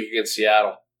last week against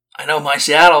Seattle. I know, my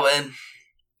Seattle, man.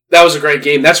 That was a great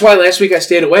game. That's why last week I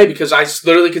stayed away, because I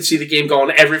literally could see the game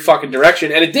going every fucking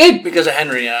direction, and it did. Because of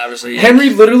Henry, obviously. Henry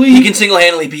literally... He can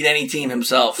single-handedly beat any team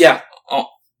himself. Yeah. Oh,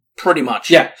 pretty much.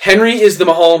 Yeah. Henry is the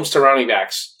Mahomes to running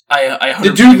backs.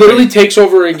 The dude literally takes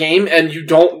over a game, and you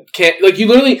can't... Like, you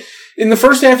literally... In the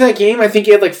first half of that game, I think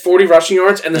he had like 40 rushing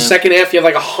yards, and the second half, he had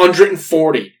like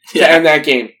 140 to end that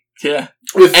game. Yeah.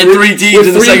 With three teams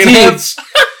in the second half.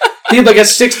 He had like a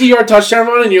 60-yard touchdown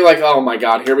run, and you're like, oh my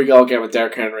god, here we go again with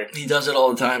Derrick Henry. He does it all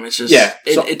the time. It's just,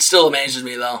 it still amazes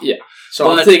me, though. Yeah.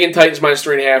 So I'm taking Titans minus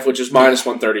 3.5, which is minus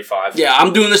 135. Yeah,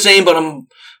 I'm doing the same, but I'm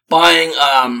buying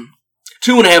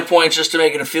 2.5 points just to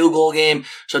make it a field goal game.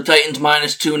 So Titans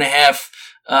minus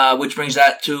 2.5, which brings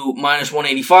that to minus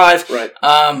 185.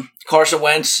 Right. Carson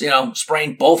Wentz,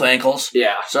 sprained both ankles.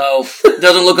 Yeah. So it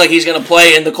doesn't look like he's going to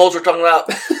play, and the Colts are talking about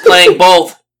playing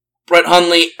both Brett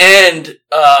Hundley and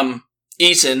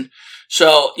Eason.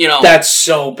 So, that's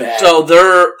so bad. So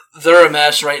they're a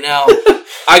mess right now.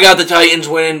 I got the Titans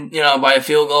winning, by a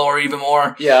field goal or even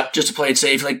more. Yeah. Just to play it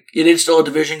safe. Like, it is still a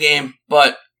division game,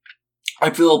 but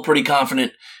I feel pretty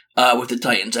confident with the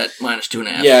Titans at minus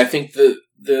 2.5. Yeah, I think the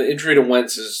injury to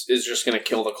Wentz is just going to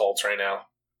kill the Colts right now.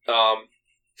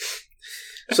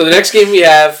 So the next game we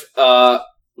have,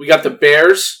 we got the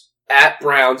Bears at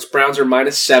Browns. Browns are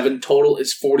minus 7. Total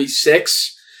is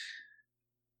 46.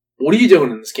 What are you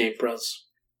doing in this game, bros?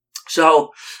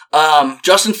 So,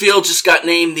 Justin Fields just got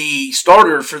named the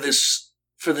starter for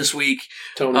this week.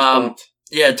 Tony's pumped.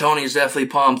 Yeah, Tony is definitely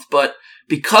pumped. But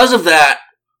because of that,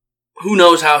 who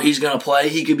knows how he's going to play?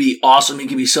 He could be awesome. He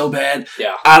could be so bad.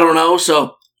 Yeah. I don't know. So,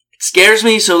 it scares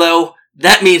me. So, though,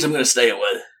 that means I'm going to stay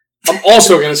away. I'm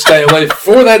also going to stay away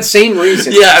for that same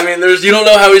reason. Yeah, I mean, you don't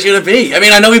know how he's going to be. I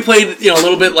mean, I know he played, a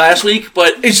little bit last week,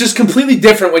 but it's just completely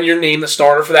different when you're named the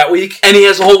starter for that week, and he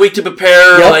has a whole week to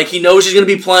prepare. Yep. Like, he knows he's going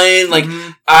to be playing. Like,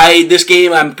 this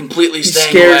game, I'm completely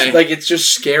staying away. Like, it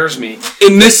just scares me.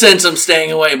 In this sense, I'm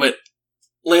staying away, but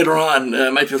later on,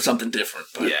 I might feel something different.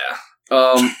 But.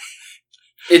 Yeah.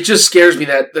 It just scares me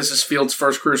that this is Fields'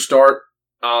 first career start.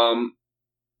 And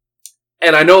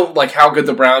I know, like, how good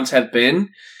the Browns have been.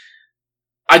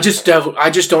 I just don't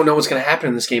know what's going to happen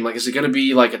in this game. Like, is it going to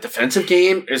be, like, a defensive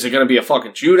game? Is it going to be a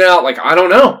fucking shootout? Like, I don't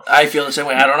know. I feel the same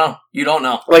way. I don't know. You don't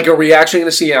know. Like, are we actually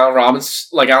going to see Allen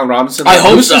Robinson I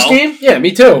hope lose so. This game? Yeah,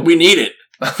 me too. We need it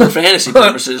for fantasy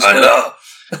purposes. I know.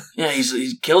 Yeah,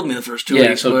 he's killed me the first 2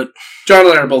 weeks. So but John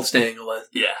and I are both staying away.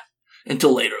 Yeah.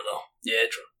 Until later, though. Yeah,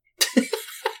 true.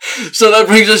 So that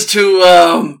brings us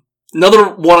to another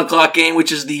 1 o'clock game,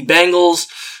 which is the Bengals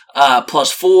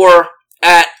plus 4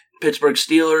 at Pittsburgh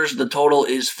Steelers. The total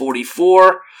is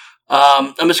 44.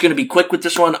 I'm just going to be quick with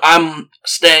this one. I'm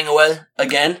staying away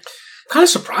again. I'm kind of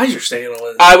surprised you're staying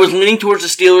away. I was leaning towards the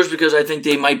Steelers because I think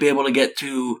they might be able to get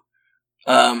to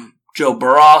Joe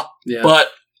Burrow. Yeah.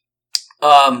 But,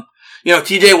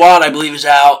 TJ Watt, I believe, is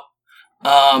out.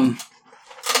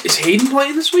 Is Hayden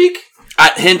playing this week?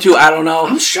 Him too, I don't know.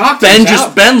 I'm shocked.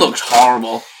 Ben looks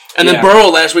horrible. And then Burrow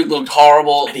last week looked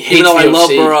horrible. And even though I love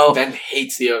Burrow. Ben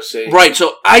hates the OC. Right,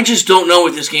 so I just don't know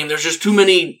with this game. There's just too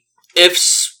many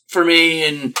ifs for me,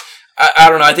 and I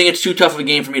don't know. I think it's too tough of a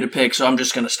game for me to pick, so I'm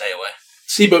just going to stay away.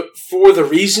 See, but for the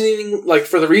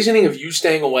reasoning of you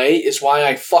staying away is why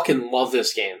I fucking love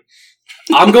this game.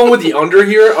 I'm going with the under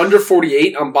here, under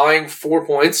 48. I'm buying 4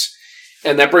 points,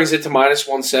 and that brings it to minus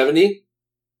 170.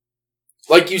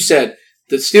 Like you said,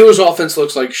 the Steelers' offense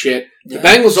looks like shit. The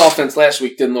Bengals' offense last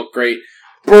week didn't look great.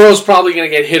 Burrow's probably going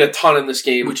to get hit a ton in this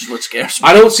game. Which is what scares me.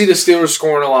 I don't see the Steelers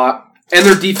scoring a lot. And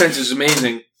their defense is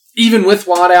amazing. Even with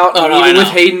Watt out, even with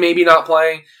Hayden maybe not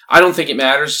playing, I don't think it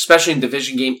matters, especially in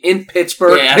division game in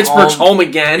Pittsburgh. Yeah, Pittsburgh's home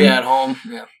again. Yeah, at home.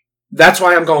 Yeah. That's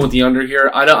why I'm going with the under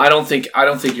here. I don't think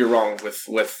you're wrong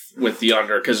with the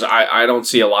under, because I don't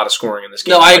see a lot of scoring in this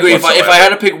game. No, I agree. If I had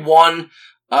to pick one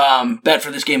bet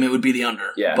for this game, it would be the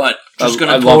under. Yeah, but just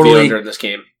going to love the under in this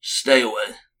game. Stay away.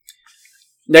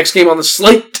 Next game on the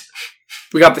slate,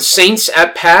 we got the Saints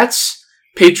at Pats.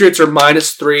 Patriots are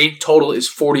minus 3. Total is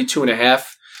 42.5.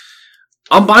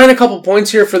 I'm buying a couple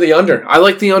points here for the under. I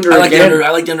like the under again.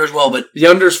 I like the under as well, but the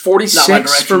under is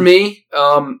 46 for me.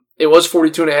 It was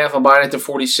 42.5. I'm buying it to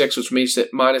 46, which makes it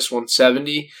minus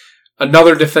 170.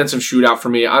 Another defensive shootout for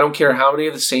me. I don't care how many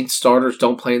of the Saints starters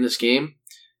don't play in this game.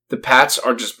 The Pats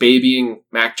are just babying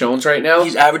Mac Jones right now.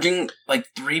 He's averaging like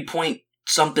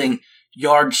 3-point-something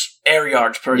air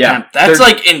yards per attempt. That's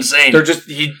like insane. They're just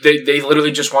they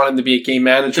literally just want him to be a game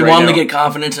manager. They want him to get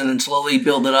confidence and then slowly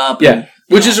build it up. Yeah,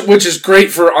 which is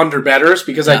great for under bettors,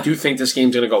 because I do think this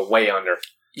game's going to go way under.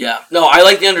 Yeah, no, I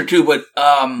like the under too, but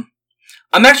I'm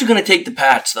actually going to take the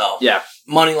Pats though. Yeah,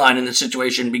 money line in this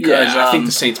situation, because I think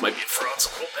the Saints might be frauds a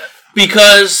little bit.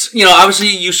 Because, obviously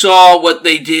you saw what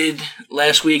they did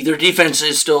last week. Their defense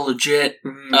is still legit.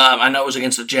 Mm-hmm. I know it was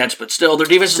against the Jets, but still, their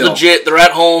defense is legit. They're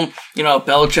at home.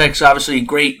 Belichick's obviously a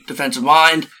great defensive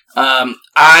mind.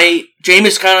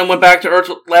 Jameis kind of went back to earth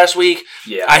last week.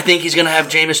 Yeah. I think he's going to have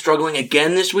Jameis struggling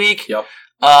again this week. Yep.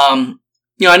 I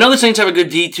know the Saints have a good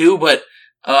D too, but,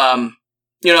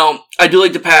 I do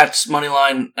like the Pats money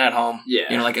line at home.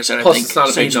 Yeah. Like I said, Plus, I think it's not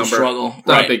a Saints big will number. struggle.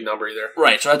 Not a big number either.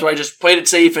 Right. So that's why I just played it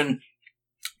safe and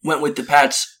went with the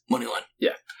Pats money line.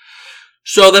 Yeah.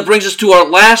 So that brings us to our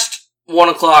last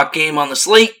 1:00 game on the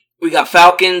slate. We got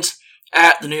Falcons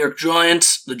at the New York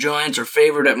Giants. The Giants are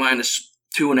favored at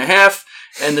 -2.5,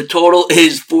 and the total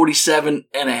is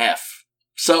 47.5.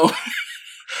 So,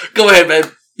 go ahead,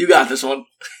 man. You got this one.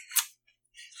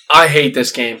 I hate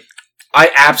this game.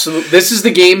 This is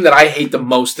the game that I hate the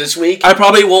most this week. I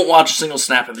probably won't watch a single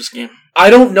snap of this game. I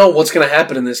don't know what's going to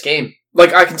happen in this game.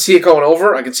 Like, I can see it going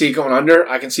over. I can see it going under.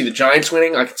 I can see the Giants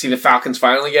winning. I can see the Falcons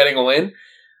finally getting a win.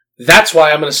 That's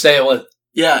why I'm going to stay away.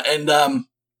 Yeah, and I'm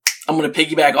going to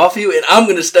piggyback off you, and I'm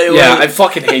going to stay away. Yeah, I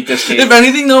fucking hate this game. If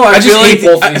anything, though, I feel like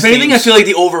I feel like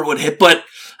the over would hit, but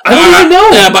I don't even know.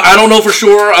 Yeah, but I don't know for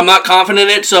sure. I'm not confident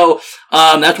in it, so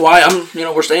that's why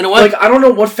we're staying away. Like, I don't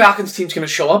know what Falcons team's going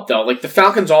to show up, though. Like, the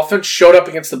Falcons offense showed up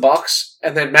against the Bucs,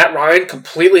 and then Matt Ryan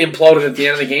completely imploded at the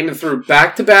end of the game and threw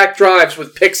back-to-back drives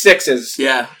with pick sixes.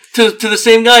 Yeah. To the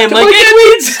same guy. I'm like,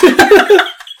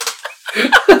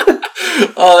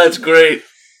 oh, that's great.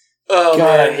 Oh,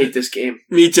 God, man. I hate this game.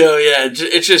 Me too, yeah.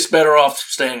 It's just better off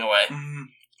staying away.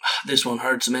 This one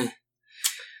hurts me.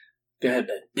 Go ahead,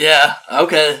 Ben. Yeah,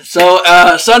 okay. So,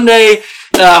 Sunday,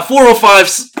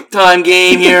 4:05 time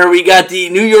game here. We got the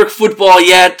New York Football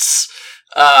Jets.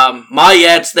 My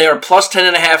Jets, they are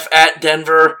 +10.5 at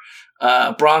Denver.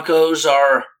 Broncos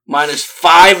are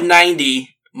 -590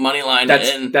 money line.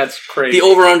 That's crazy. The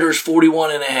over-under is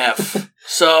 41.5.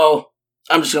 So,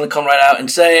 I'm just going to come right out and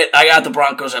say it. I got the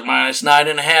Broncos at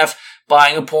 -9.5,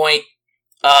 buying a point.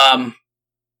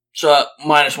 So,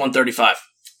 -135.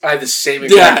 I have the same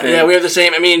exact thing. Yeah, we have the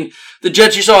same. I mean, the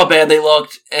Jets, you saw how bad they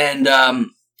looked, and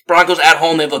Broncos at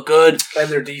home, they look good. And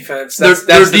their defense. Their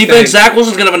defense, Zach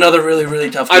Wilson's going to have another really, really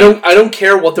tough game. I don't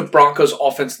care what the Broncos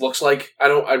offense looks like. I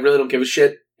really don't give a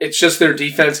shit. It's just their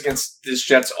defense against this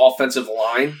Jets offensive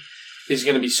line is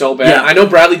going to be so bad. Yeah. I know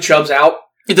Bradley Chubb's out.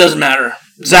 It doesn't matter.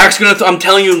 Zach's going to I'm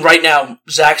telling you right now,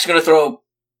 Zach's going to throw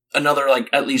another,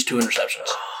 at least 2 interceptions.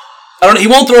 I don't know. He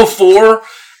won't throw 4.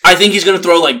 I think he's going to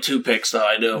throw 2 picks, though.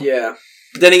 I do. Yeah.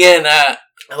 But then again, I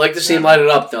like to see him light it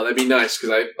up, though. That'd be nice,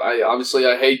 because I obviously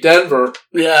hate Denver.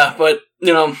 Yeah, but,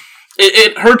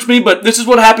 it hurts me, but this is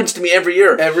what happens to me every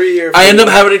year. Every year. I end up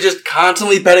having to just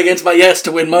constantly bet against my Jets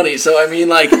to win money. So, I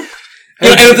mean, and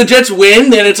if the Jets win,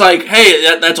 then it's like,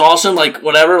 hey, that's awesome,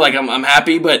 whatever, I'm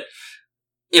happy, but,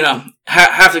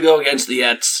 have to go against the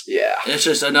Jets. Yeah. It's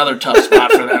just another tough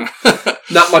spot for them.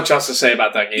 Not much else to say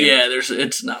about that game. Yeah,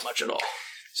 it's not much at all.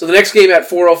 So the next game at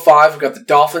 4:05, we've got the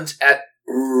Dolphins at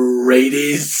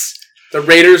Raiders. The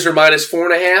Raiders are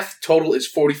 -4.5. Total is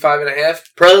 45.5.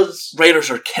 Pros.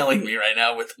 Raiders are killing me right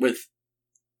now with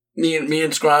me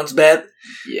and Scron's bet.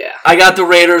 Yeah. I got the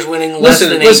Raiders winning less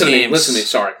than 8 games. Listen to me,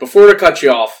 sorry. Before to cut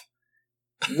you off,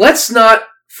 let's not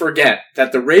forget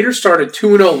that the Raiders started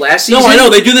 2-0 last season. No, I know.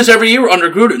 They do this every year under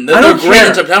Gruden. They're great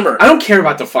in September. I don't care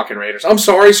about the fucking Raiders. I'm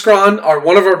sorry, Scron.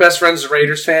 One of our best friends is a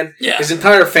Raiders fan. Yeah. His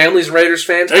entire family's Raiders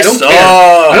fans. I don't care.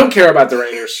 I don't care about the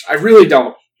Raiders. I really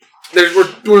don't.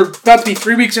 We're about to be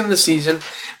 3 weeks into the season.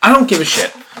 I don't give a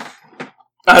shit.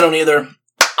 I don't either.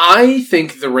 I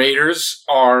think the Raiders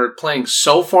are playing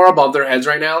so far above their heads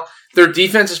right now. Their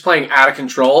defense is playing out of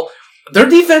control. Their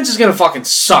defense is going to fucking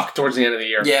suck towards the end of the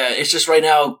year. Yeah, it's just right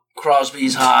now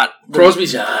Crosby's hot.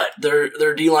 Crosby's hot.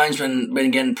 Their D-line's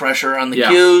been getting pressure on the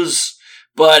Qs.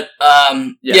 But,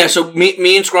 so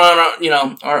me and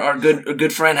Scron, our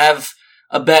good friend, have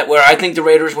a bet where I think the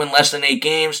Raiders win less than 8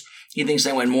 games. He thinks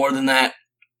they win more than that.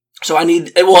 So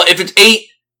if it's 8,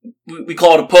 we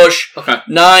call it a push. Okay.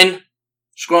 9,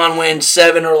 Scron wins.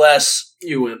 7 or less,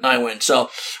 you win. I win. So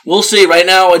we'll see. Right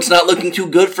now, it's not looking too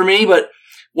good for me, but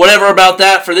whatever about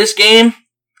that for this game.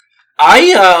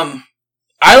 I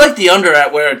like the under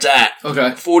at where it's at.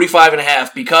 Okay.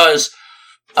 45.5 because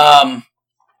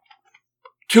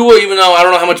Tua, even though I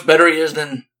don't know how much better he is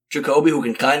than Jacoby, who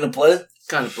can kind of play.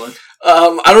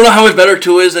 I don't know how much better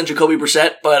Tua is than Jacoby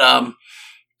Brissett, but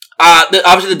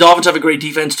obviously the Dolphins have a great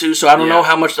defense too, so I don't know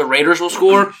how much the Raiders will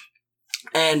score.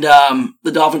 And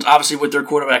the Dolphins, obviously, with their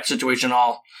quarterback situation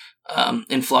all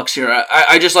in flux here,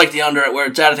 I just like the under at where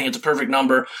it's at. I think it's a perfect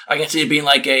number. I can see it being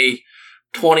like a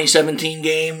 2017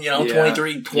 game,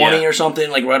 23-20 or something,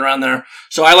 like right around there.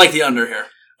 So I like the under here.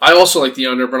 I also like the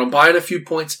under, but I'm buying a few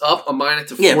points up. I'm buying it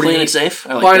to 48. Yeah, playing it safe.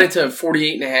 I'm buying it to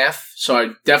 48.5, so I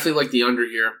definitely like the under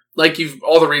here. Like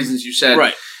all the reasons you said.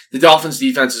 Right. The Dolphins'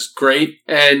 defense is great,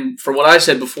 and for what I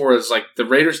said before is like the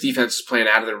Raiders' defense is playing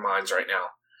out of their minds right now.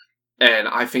 And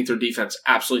I think their defense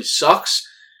absolutely sucks.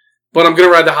 But I'm going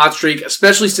to ride the hot streak,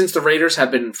 especially since the Raiders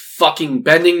have been fucking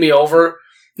bending me over.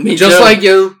 Me just too. like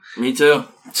you. Me too.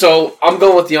 So I'm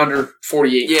going with the under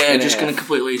 48. Yeah, just going to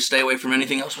completely stay away from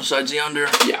anything else besides the under.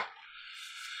 Yeah.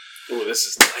 Oh, this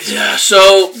is nice. Yeah,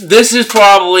 so this is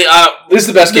probably... this is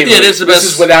the best game of the week. This is the best.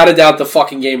 This is without a doubt the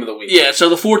fucking game of the week. Yeah, so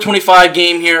the 425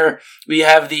 game here, we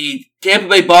have the Tampa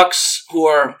Bay Bucks, who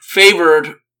are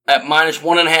favored at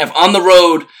 -1.5 on the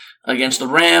road against the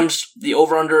Rams. The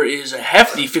over-under is a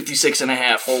hefty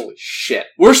 56.5. Holy shit.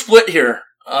 We're split here.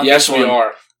 Yes, we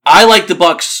are. I like the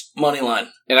Bucks money line.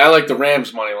 And I like the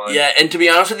Rams money line. Yeah, and to be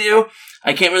honest with you,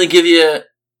 I can't really give you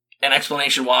an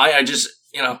explanation why. I just,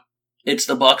 it's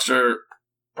the Bucks are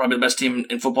probably the best team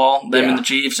in football. Them and the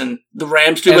Chiefs and the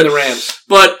Rams too. And the Rams.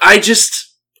 But I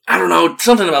don't know,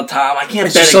 something about Tom. I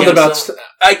can't bet against Tom.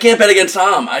 I can't bet against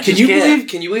Tom. Can you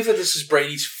believe that this is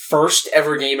Brady's first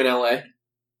ever game in LA?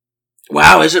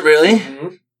 Wow, is it really?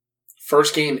 Mm-hmm.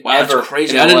 First game ever. That's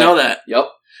crazy. I didn't know that. Yep.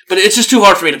 But it's just too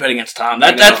hard for me to bet against Tom.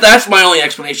 That's my only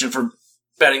explanation for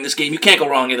betting this game. You can't go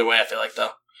wrong either way, I feel like,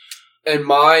 though. And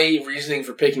my reasoning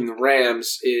for picking the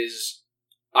Rams is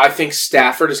I think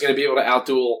Stafford is going to be able to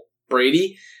outduel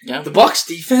Brady. Yeah. The Bucs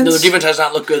defense... No, the defense has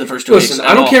not looked good the first 2 weeks. Listen,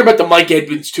 I don't care about the Mike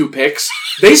Edmonds 2 picks.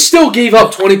 They still gave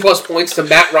up 20-plus points to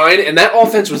Matt Ryan, and that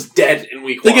offense was dead in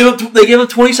week 1. They gave up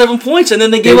 27 points, and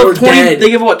then they gave up 20. They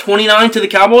gave up 29 to the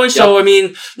Cowboys. Yep. So I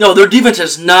mean, no, their defense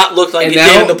has not looked like it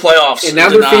did in the playoffs. And now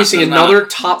they're facing another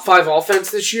top 5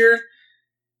 offense this year.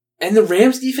 And the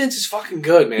Rams defense is fucking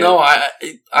good, man. No,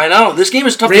 I know this game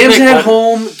is tough. Rams at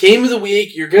home, game of the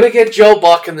week. You're gonna get Joe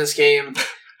Buck in this game.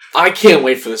 I can't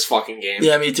wait for this fucking game.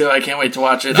 Yeah, me too. I can't wait to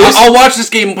watch it. I'll watch this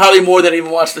game probably more than even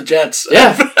watch the Jets. Yeah,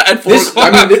 at 4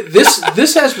 o'clock.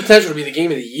 This has potential to be the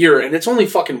game of the year, and it's only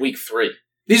fucking week 3.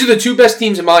 These are the 2 best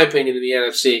teams, in my opinion, in the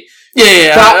NFC.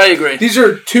 Yeah, I agree. These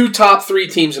are 2 top 3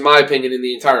 teams, in my opinion, in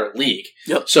the entire league.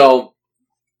 Yep. So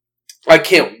I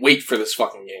can't wait for this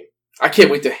fucking game. I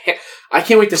can't wait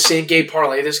to same game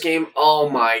parlay this game. Oh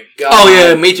my god! Oh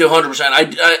yeah, me too, 100%.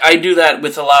 I do that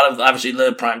with a lot of obviously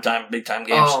the primetime, big time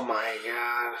games. Oh my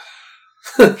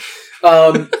god!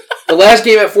 The last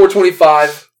game at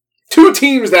 425, 2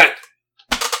 teams that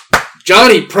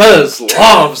Johnny Prez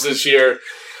loves this year.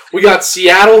 We got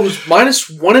Seattle, who's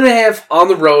 -1.5 on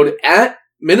the road at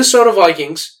Minnesota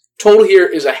Vikings. Total here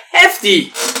is a hefty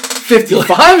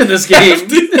 55 in this game.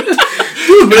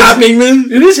 Dude,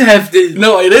 it is hefty.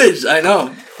 No, it is. I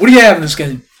know. What do you have in this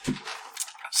game?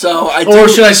 So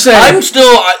should I say?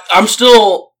 I'm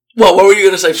still. Well, what were you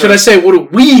going to say first? Should I say what do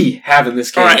we have in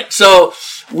this game? All right. So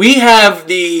we have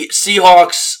the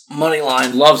Seahawks money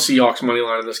line. Love Seahawks money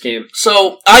line in this game.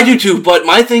 So I do too. But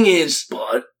my thing is,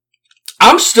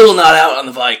 I'm still not out on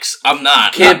the Vikes. I'm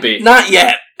not. Can't be. Not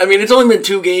yet. I mean, it's only been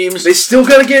 2 games. They still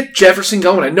got to get Jefferson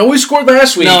going. I know he scored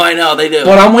last week. No, I know, they do.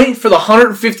 But I'm waiting for the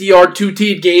 150-yard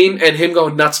 2-teed game and him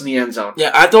going nuts in the end zone.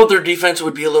 Yeah, I thought their defense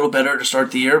would be a little better to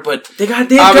start the year, but... They had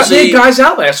guys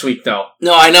out last week, though.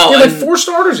 No, I know. They had 4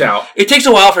 starters out. It takes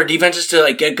a while for defenses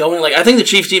to get going. I think the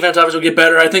Chiefs' defense obviously will get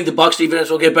better. I think the Bucs' defense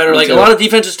will get better. A lot of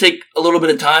defenses take a little bit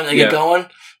of time to get going.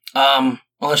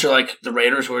 Unless you're the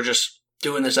Raiders, who are just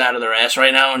doing this out of their ass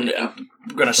right now and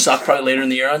we're going to suck probably later in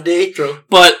the year on D. True.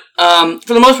 But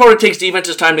for the most part, it takes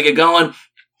defenses time to get going.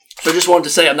 So I just wanted to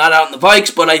say I'm not out in the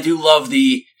Vikes, but I do love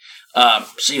the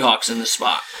Seahawks in this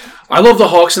spot. I love the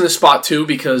Hawks in this spot, too,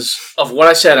 because of what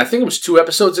I said. I think it was 2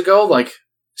 episodes ago.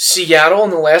 Seattle in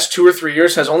the last 2 or 3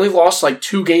 years has only lost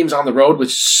 2 games on the road, which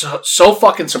is so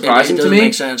fucking surprising to me.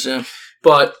 Makes sense, yeah.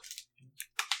 But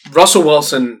Russell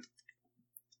Wilson,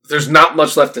 there's not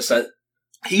much left to say.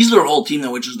 He's their whole team,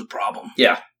 though, which is the problem.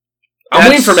 Yeah. I'm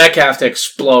waiting for Metcalf to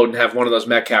explode and have one of those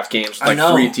Metcalf games,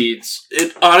 3 teeds.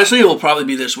 Honestly, it will probably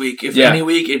be this week. If any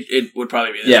week, it would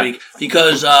probably be this week.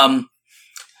 Because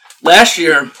last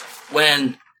year,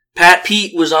 when Pat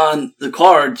Pete was on the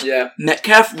Cards,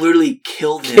 Metcalf literally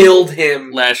killed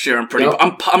him last year.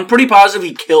 I'm pretty positive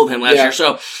he killed him last year.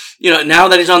 So, now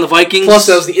that he's on the Vikings. Plus,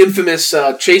 that was the infamous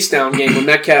chase down game when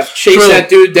Metcalf chased that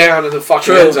dude down in the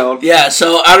fucking end zone. Yeah,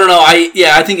 so I don't know.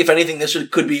 I think if anything, this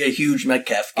could be a huge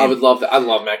Metcalf game. I would love that. I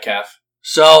love Metcalf.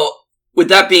 So, with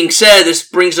that being said, this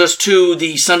brings us to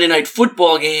the Sunday Night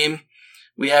Football game.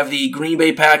 We have the Green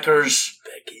Bay Packers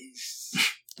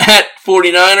at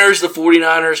 49ers. The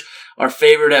 49ers are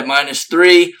favored at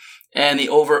 -3, and the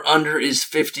over-under is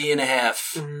 50.5.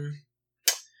 Mm-hmm.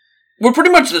 We're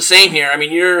pretty much the same here. I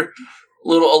mean, you're a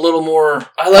little more.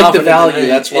 I like the value.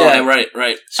 That's why. Yeah,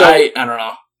 right. So I don't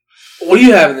know. What do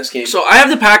you have in this game? So I have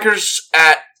the Packers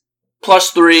at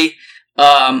 +3.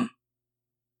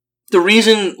 The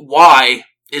reason why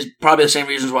is probably the same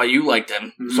reasons why you like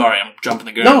them. Mm-hmm. Sorry, I'm jumping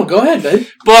the gun. No, go ahead, babe.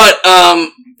 But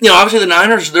obviously the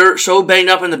Niners, they're so banged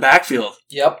up in the backfield.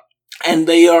 Yep. And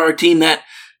they are a team that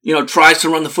tries to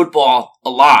run the football a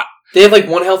lot. They have like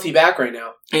one healthy back right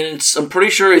now. And I'm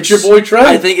pretty sure it's your boy Trey.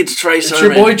 I think it's Trey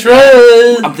Sermon. It's your boy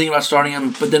Trey. I'm thinking about starting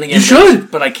him, but then again, you should.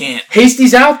 But I can't.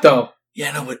 Hasty's out though.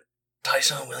 Yeah, no, but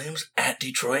Tyson Williams at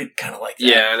Detroit, kind of like that.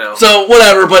 Yeah, I know. So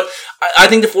whatever, but I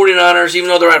think the 49ers, even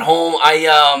though they're at home,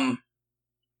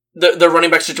 their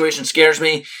running back situation scares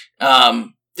me.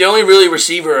 The only really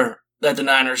receiver that the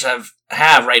Niners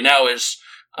have right now is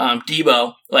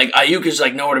Debo. Like, Ayuk is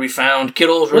like nowhere to be found.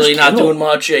 Kittle's really not doing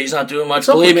much. Yeah, he's not doing much.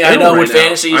 Believe me, I know with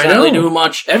fantasy he's not really doing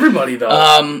much. Everybody though.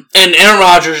 And Aaron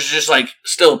Rodgers is just like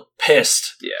still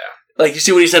pissed. Yeah. Like, you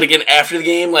see what he said again after the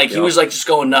game? Like, he was like just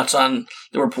going nuts on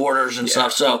the reporters and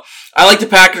stuff. So I like the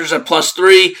Packers at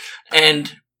 +3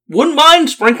 and wouldn't mind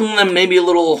sprinkling them maybe a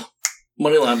little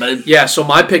money line, babe. Yeah, so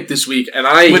my pick this week,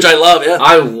 which I love, yeah.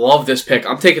 I love this pick.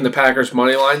 I'm taking the Packers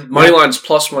money line. Money line's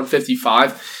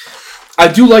 +155. I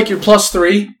do like your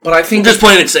 +3, but I think I'm just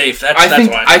playing it safe. That's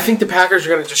why. I think the Packers are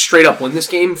going to just straight up win this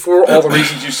game for all the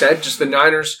reasons you said. Just the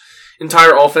Niners'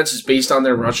 entire offense is based on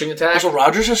their rushing attack. Also,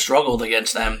 Rodgers has struggled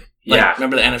against them. Like,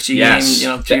 remember the NFC game?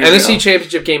 The NFC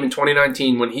Championship game in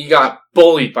 2019 when he got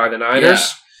bullied by the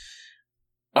Niners.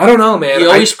 Yeah. I don't know, man. He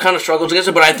always kind of struggles against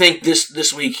it, but I think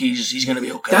this week he's going to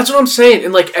be okay. That's what I'm saying.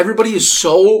 And, like, everybody is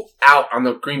so out on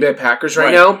the Green Bay Packers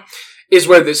right now, is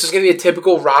where this is going to be a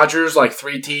typical Rodgers, like,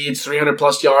 3 TDs,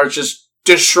 300-plus yards, just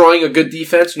destroying a good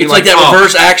defense. It's like that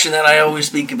reverse action that I always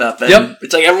speak about, Ben. Yep.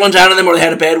 It's like everyone's out of them or they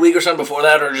had a bad week or something before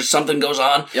that or just something goes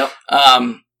on. Yep.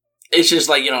 It's just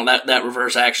like, that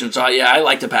reverse action. So, yeah, I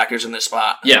like the Packers in this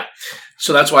spot. Yeah.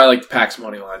 So that's why I like the Packs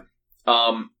money line.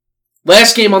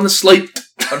 Last game on the slate,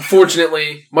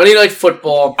 unfortunately, Monday Night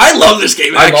Football. I love this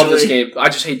game, actually. I love this game. I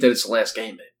just hate that it's the last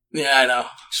game, man. Yeah, I know.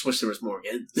 Just wish there was more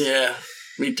games. Yeah,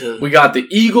 me too. We got the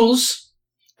Eagles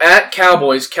at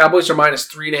Cowboys. Cowboys are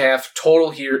 -3.5.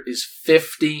 Total here is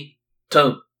 52.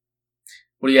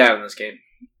 What do you have in this game?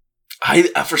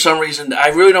 For some reason, I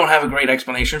really don't have a great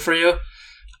explanation for you.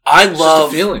 I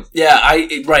love just a feeling. Yeah,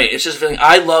 it's just a feeling.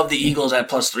 I love the Eagles at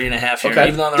 +3.5 here. Okay.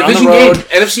 Even though they're Division on the road. game.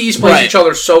 NFC East plays each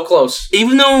other so close.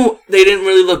 Even though they didn't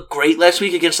really look great last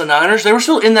week against the Niners, they were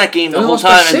still in that game the whole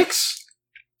time. 6.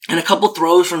 And a couple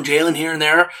throws from Jalen here and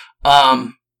there.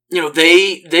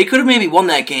 They could have maybe won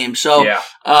that game. So,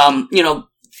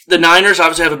 the Niners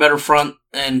obviously have a better front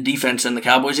and defense than the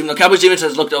Cowboys. Even though Cowboys defense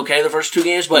has looked okay the first 2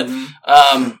 games, but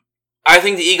I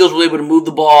think the Eagles will be able to move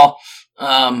the ball.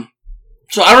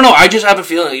 So I don't know. I just have a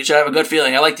feeling. You should have a good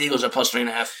feeling. I like the Eagles at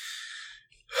 +3.5.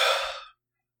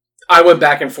 I went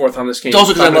back and forth on this game. It's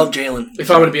also because I love Jalen.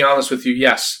 If I'm going to be honest with you,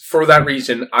 yes. For that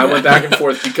reason, I went back and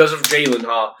forth because of Jalen,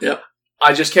 huh? Yep.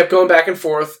 I just kept going back and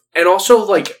forth. And also,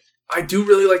 like, I do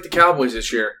really like the Cowboys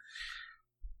this year.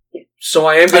 So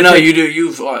I am going to I know you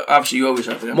do. Obviously, you always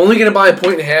have. I'm only going to buy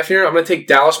 1.5 here. I'm going to take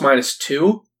Dallas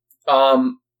 -2.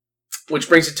 Which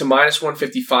brings it to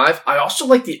 -155. I also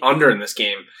like the under in this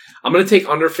game. I'm going to take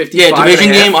under 55. Yeah,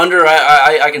 division game under,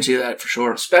 I can see that for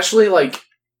sure. Especially, like,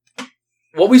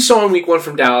 what we saw in week 1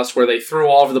 from Dallas where they threw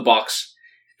all over the Bucs.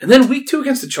 And then week 2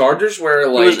 against the Chargers where,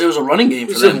 like... It was a running game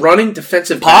for them. It was a running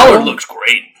defensive Pollard battle. looks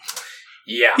great.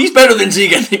 Yeah. He's better than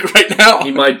Zeke, I think, right now. He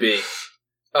might be.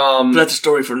 But that's a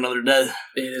story for another day.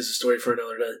 It is a story for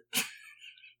another day.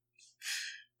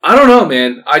 I don't know,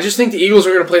 man. I just think the Eagles are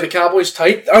going to play the Cowboys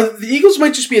tight. The Eagles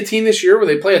might just be a team this year where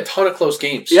they play a ton of close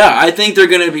games. Yeah, I think they're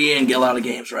going to be in a lot of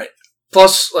games, right?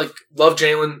 Plus, like, love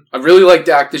Jalen. I really like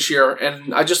Dak this year,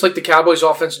 and I just like the Cowboys'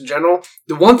 offense in general.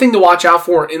 The one thing to watch out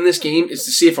for in this game is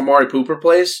to see if Amari Cooper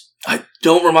plays.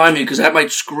 Don't remind me, because that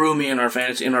might screw me in our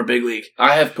fantasy, in our big league.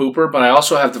 I have Pooper, but I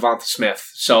also have Devonta Smith.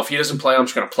 So if he doesn't play, I'm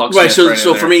just going to plug Smith right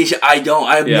so for me, I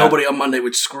have nobody on Monday,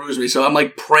 which screws me. So I'm,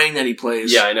 like, praying that he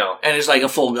plays. Yeah, I know. And it's, like, a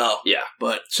full go. Yeah.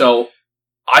 So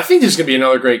I think this is going to be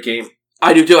another great game.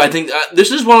 I do, too. I think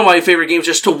this is one of my favorite games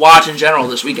just to watch in general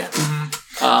this weekend.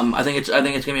 Mm-hmm. I think it's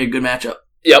going to be a good matchup.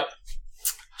 Yep.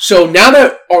 So now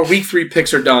that our week 3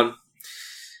 picks are done.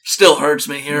 Still hurts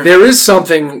me here. There is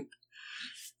something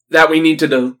that we need to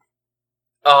do.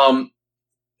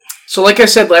 So like I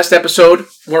said last episode,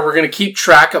 where we're going to keep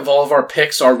track of all of our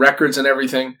picks, our records and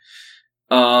everything.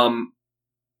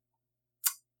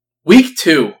 Week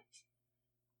 2.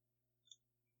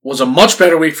 was a much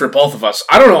better week for both of us.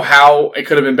 I don't know how it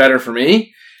could have been better for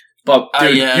me, but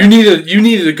dude, you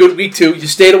needed a good week 2. You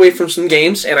stayed away from some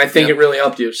games, and I think it really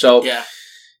helped you. So,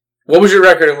 what was your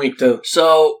record in week 2?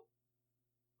 So,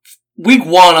 week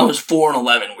 1, I was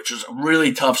 4-11, which was a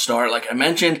really tough start, like I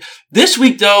mentioned. This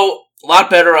week, though, a lot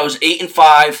better. I was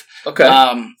 8-5. Okay.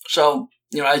 So,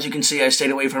 as you can see, I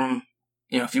stayed away from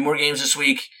a few more games this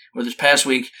week or this past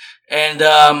week,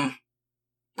 and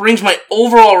brings my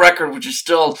overall record, which is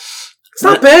still it's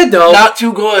not bad though. Not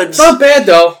too good. It's not bad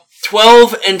though.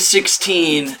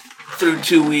 12-16 through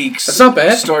 2 weeks. That's not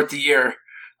bad. To start the year.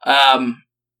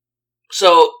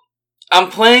 So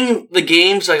I'm playing the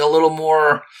games like a little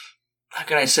more. How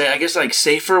can I say? I guess like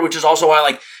safer, which is also why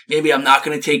like maybe I'm not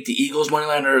going to take the Eagles money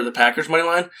line or the Packers money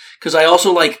line because I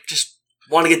also like just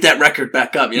want to get that record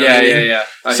back up. You know what I mean? Yeah.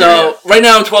 So right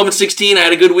now I'm 12-16. I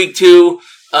had a good week 2.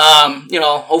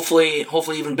 Hopefully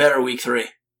even better week 3.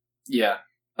 Yeah.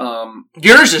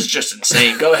 Yours is just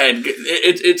insane. Go ahead.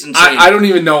 It's insane. I don't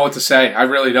even know what to say. I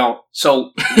really don't.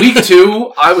 So week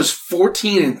 2, I was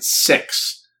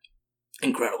 14-6.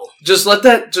 Incredible. Just let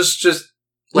that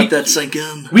let that sink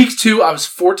in. Week 2, I was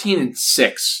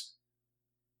 14-6.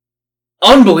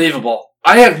 Unbelievable.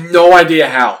 I have no idea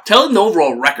how. Tell an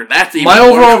overall record. That's even my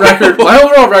overall record. My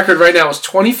overall record right now is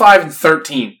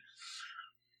 25-13.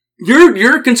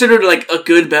 You're considered like a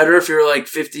good better if you're like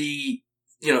 50,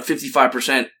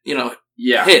 55%,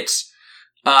 hits.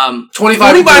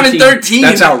 25-13.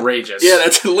 That's outrageous. Yeah,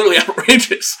 that's literally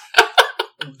outrageous.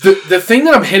 The thing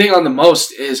that I'm hitting on the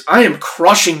most is I am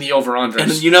crushing the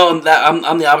over-unders. And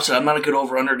I'm the opposite. I'm not a good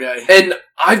over-under guy. And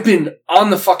I've been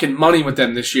on the fucking money with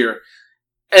them this year.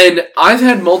 And I've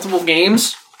had multiple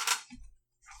games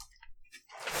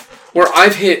where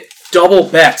I've hit double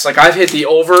bets. Like, I've hit the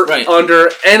over,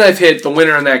 under, and I've hit the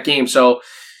winner in that game. So,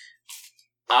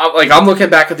 I'm looking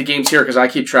back at the games here because I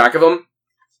keep track of them.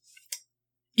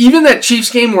 Even that Chiefs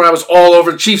game where I was all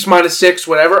over, Chiefs -6,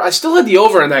 whatever, I still had the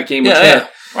over in that game. Yeah.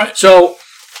 Right. So,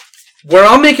 where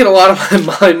I'm making a lot of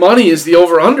my money is the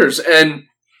over-unders. And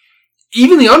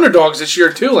even the underdogs this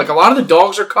year, too. Like, a lot of the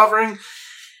dogs are covering.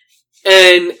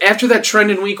 And after that trend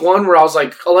in week 1 where I was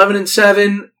like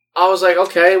 11-7, I was like,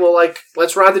 okay, well, like,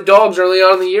 let's ride the dogs early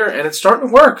on in the year, and it's starting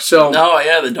to work. So,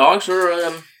 the dogs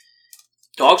are.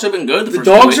 Dogs have been good. The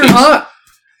dogs are hot.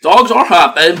 Dogs are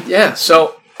hot, man. Yeah.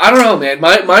 So I don't know, man.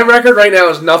 My record right now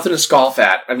is nothing to scoff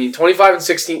at. I mean,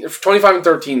 25-16,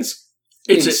 25-13 is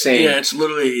insane. It's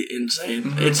literally insane.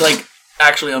 Mm-hmm. It's like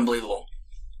actually unbelievable.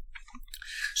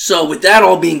 So with that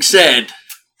all being said,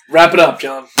 wrap it up,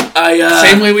 John.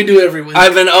 Same way we do every week.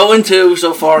 I've been 0-2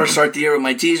 so far to start the year with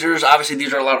my teasers. Obviously,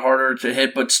 these are a lot harder to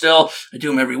hit, but still, I do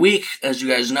them every week, as you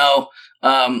guys know.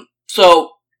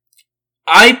 So,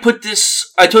 I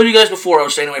told you guys before I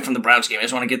was staying away from the Browns game. I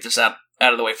just want to get this out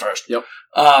of the way first. Yep.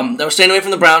 I was staying away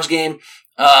from the Browns game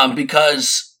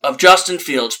because of Justin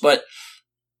Fields, but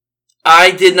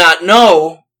I did not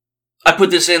know. I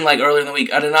put this in like earlier in the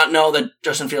week. I did not know that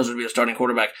Justin Fields would be the starting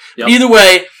quarterback. Yep. Either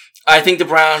way, I think the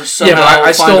Browns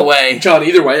somehow find a way. John,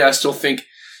 either way, I still think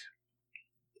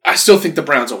the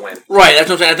Browns will win. Right, that's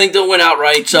what I'm saying. I think they'll win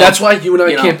outright. So that's why you and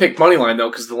I can't pick money line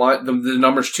though, because the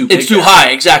number's too big. It's too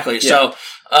high, exactly. Yeah. So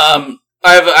I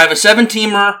have a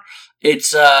 7-teamer.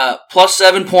 It's plus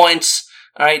 7 points.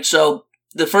 All right, so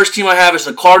the first team I have is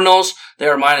the Cardinals. They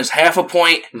are -0.5 a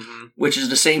point, which is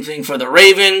the same thing for the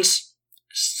Ravens,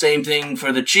 same thing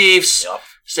for the Chiefs,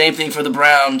 same thing for the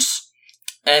Browns.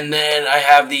 And then I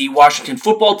have the Washington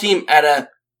football team at a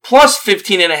plus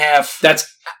 15.5.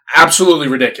 That's absolutely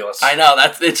ridiculous. I know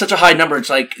it's such a high number. It's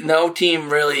like no team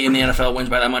really in the NFL wins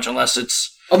by that much unless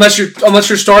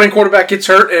your starting quarterback gets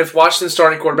hurt. And if Washington's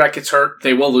starting quarterback gets hurt,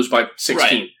 they will lose by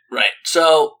 16. Right.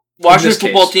 So Washington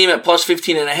football team at plus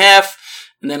 15.5,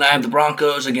 and then I have the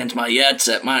Broncos against my Jets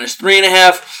at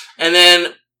 -3.5, and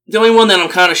then the only one that I'm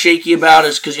kind of shaky about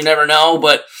is because you never know,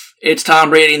 but it's Tom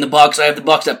Brady and the Bucs. I have the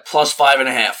Bucs at plus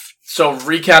 5.5. So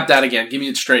recap that again. Give me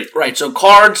it straight. Right. So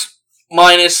Cards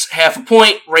 -0.5 a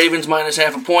point. Ravens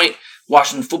 -0.5 a point.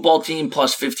 Washington football team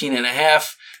plus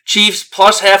 15.5. Chiefs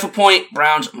plus 0.5 a point.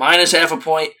 Browns -0.5 a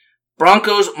point.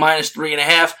 Broncos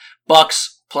 -3.5. Bucs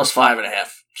plus 5.5.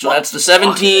 So that's the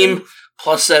 7-team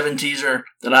plus 7 teaser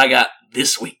that I got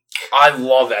this week. I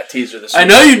love that teaser this week. I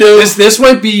know you do. This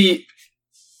might be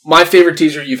my favorite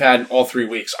teaser you've had in all 3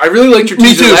 weeks. I really liked your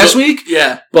teaser last week.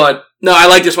 Yeah. But no, I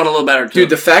like this one a little better, too. Dude,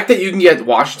 the fact that you can get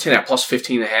Washington at plus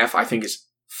 15.5, I think is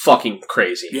fucking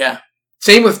crazy. Yeah.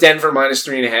 Same with Denver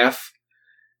 -3.5.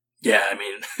 Yeah, I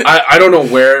mean. I don't know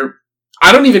where.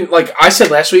 I don't even, like I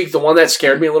said last week, the one that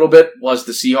scared me a little bit was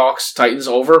the Seahawks-Titans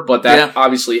over, but that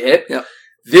obviously hit. Yeah.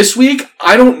 This week,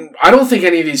 I don't think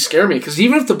any of these scare me because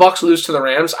even if the Bucs lose to the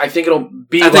Rams, I think it'll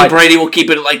be. I think Brady will keep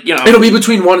it It'll be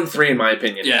between 1 and 3 in my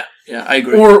opinion. Yeah, I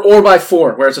agree. Or by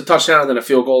 4, where it's a touchdown and then a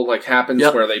field goal happens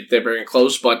where they bring it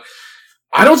close. But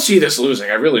I don't see this losing.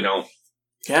 I really don't.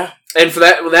 Yeah. And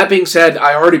with that being said,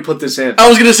 I already put this in. I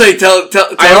was gonna say tell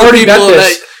I already people bet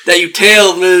this. that you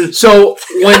tailed me. So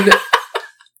when.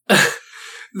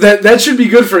 That should be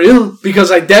good for you because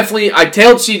I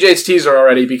tailed CJ's teaser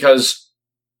already because,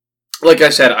 like I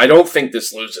said, I don't think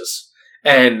this loses.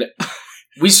 And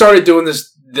we started doing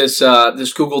this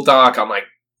Google Doc on like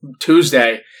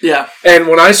Tuesday. Yeah. And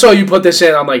when I saw you put this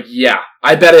in, I'm like, yeah,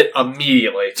 I bet it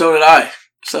immediately. So did I.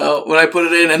 So when I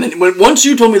put it in, and then once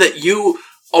you told me that you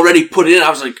already put it in, I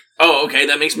was like, oh, okay,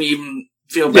 that makes me even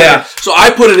feel better. Yeah. So I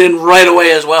put it in right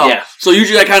away as well. Yeah. So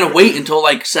usually I kind of wait until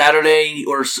like Saturday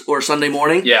or Sunday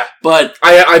morning. Yeah. But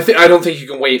I don't think you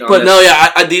can wait on But this. no,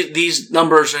 yeah, these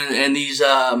numbers and these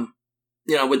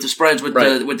with the spreads with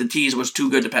the tees was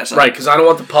too good to pass up. Right, because I don't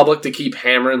want the public to keep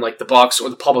hammering like the Bucs or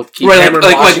the public to keep hammering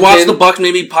like watch the Bucs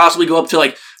maybe possibly go up to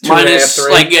like minus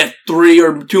 3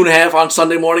 or 2.5 on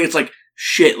Sunday morning. It's like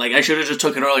shit. Like I should have just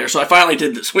took it earlier. So I finally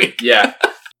did this week. Yeah.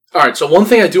 All right. So one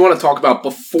thing I do want to talk about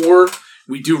before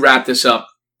we do wrap this up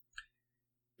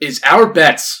is our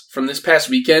bets from this past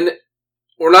weekend.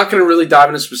 We're not going to really dive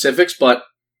into specifics, but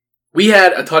we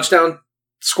had a touchdown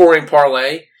scoring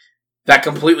parlay that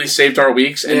completely saved our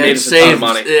weeks and made us a ton of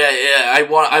money. Yeah.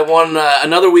 I won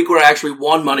another week where I actually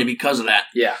won money because of that.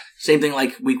 Yeah. Same thing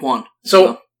like week 1.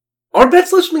 So our bet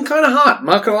slips have been kind of hot. I'm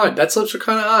not going to lie. Bet slips are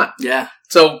kind of hot. Yeah.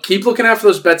 So keep looking out for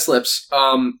those bet slips.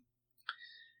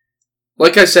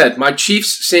 Like I said, my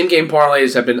Chiefs same-game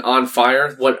parlays have been on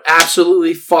fire. What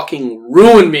absolutely fucking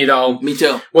ruined me, though... Me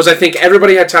too. ...was I think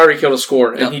everybody had Tyreek Hill to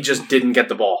score, and he just didn't get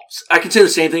the ball. I can say the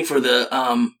same thing for the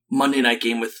Monday night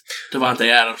game with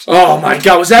Davante Adams. Oh, my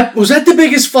God. Was that the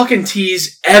biggest fucking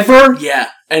tease ever? Yeah,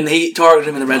 and he targeted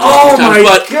him in the red zone. Oh, my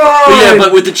God.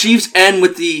 But with the Chiefs and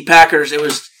with the Packers, it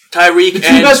was... Tyreek, the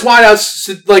two best wideouts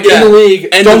in the league,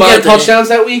 and don't get touchdowns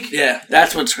that week. Yeah,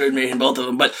 that's what screwed me in both of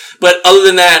them. But other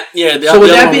than that, yeah. So with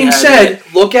that being said,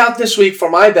 look out this week for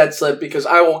my bet slip because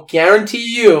I will guarantee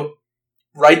you,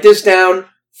 write this down,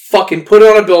 fucking put it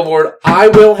on a billboard. I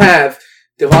will have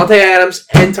Davante Adams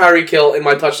and Tyreek Hill in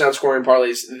my touchdown scoring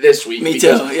parlays this week. Me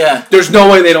too. Yeah. There's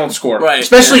no way they don't score, right?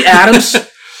 Especially Adams.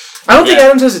 I don't think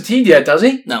Adams has a team yet, does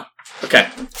he? No. Okay.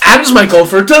 Adams might go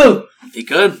for it too. He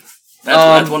could.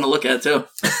 That's one to look at, too.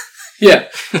 Yeah.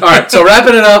 All right, so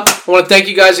wrapping it up, I want to thank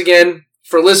you guys again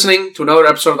for listening to another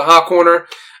episode of The Hot Corner.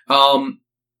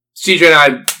 CJ and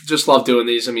I just love doing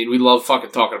these. I mean, we love fucking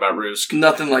talking about Roosk.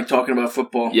 Nothing like talking about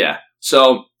football. Yeah.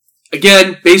 So,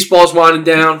 again, baseball's winding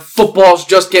down. Football's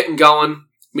just getting going.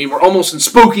 I mean, we're almost in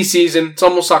spooky season. It's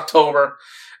almost October.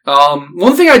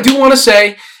 One thing I do want to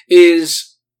say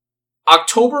is I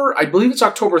believe it's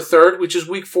October 3rd, which is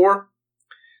week 4.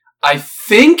 I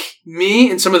think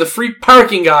me and some of the free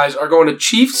parking guys are going to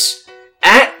Chiefs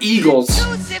at Eagles.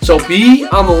 So be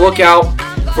on the lookout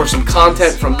for some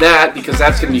content from that because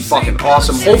that's going to be fucking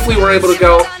awesome. Hopefully we're able to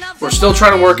go. We're still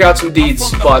trying to work out some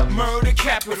deets, but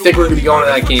I think we're going to be going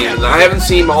to that game. And I haven't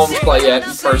seen Mahomes play yet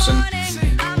in person.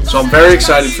 So I'm very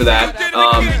excited for that.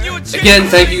 Again,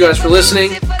 thank you guys for listening.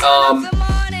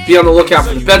 Be on the lookout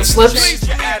for the bet slips.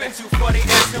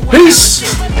 Peace!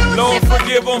 Lord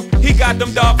forgive him, he got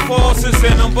them dark forces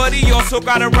in him, but he also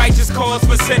got a righteous cause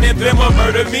for sending them to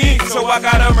murder me. So I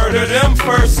gotta murder them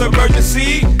first.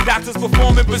 Emergency, doctors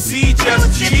performing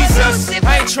procedures. Jesus,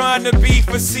 I ain't trying to be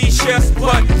facetious,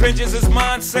 but vengeance is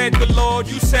mine, said the Lord.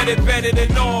 You said it better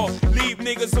than all. Leave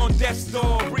niggas on death's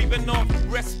door, breathing off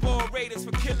respirators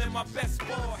for killing my best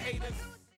boy haters.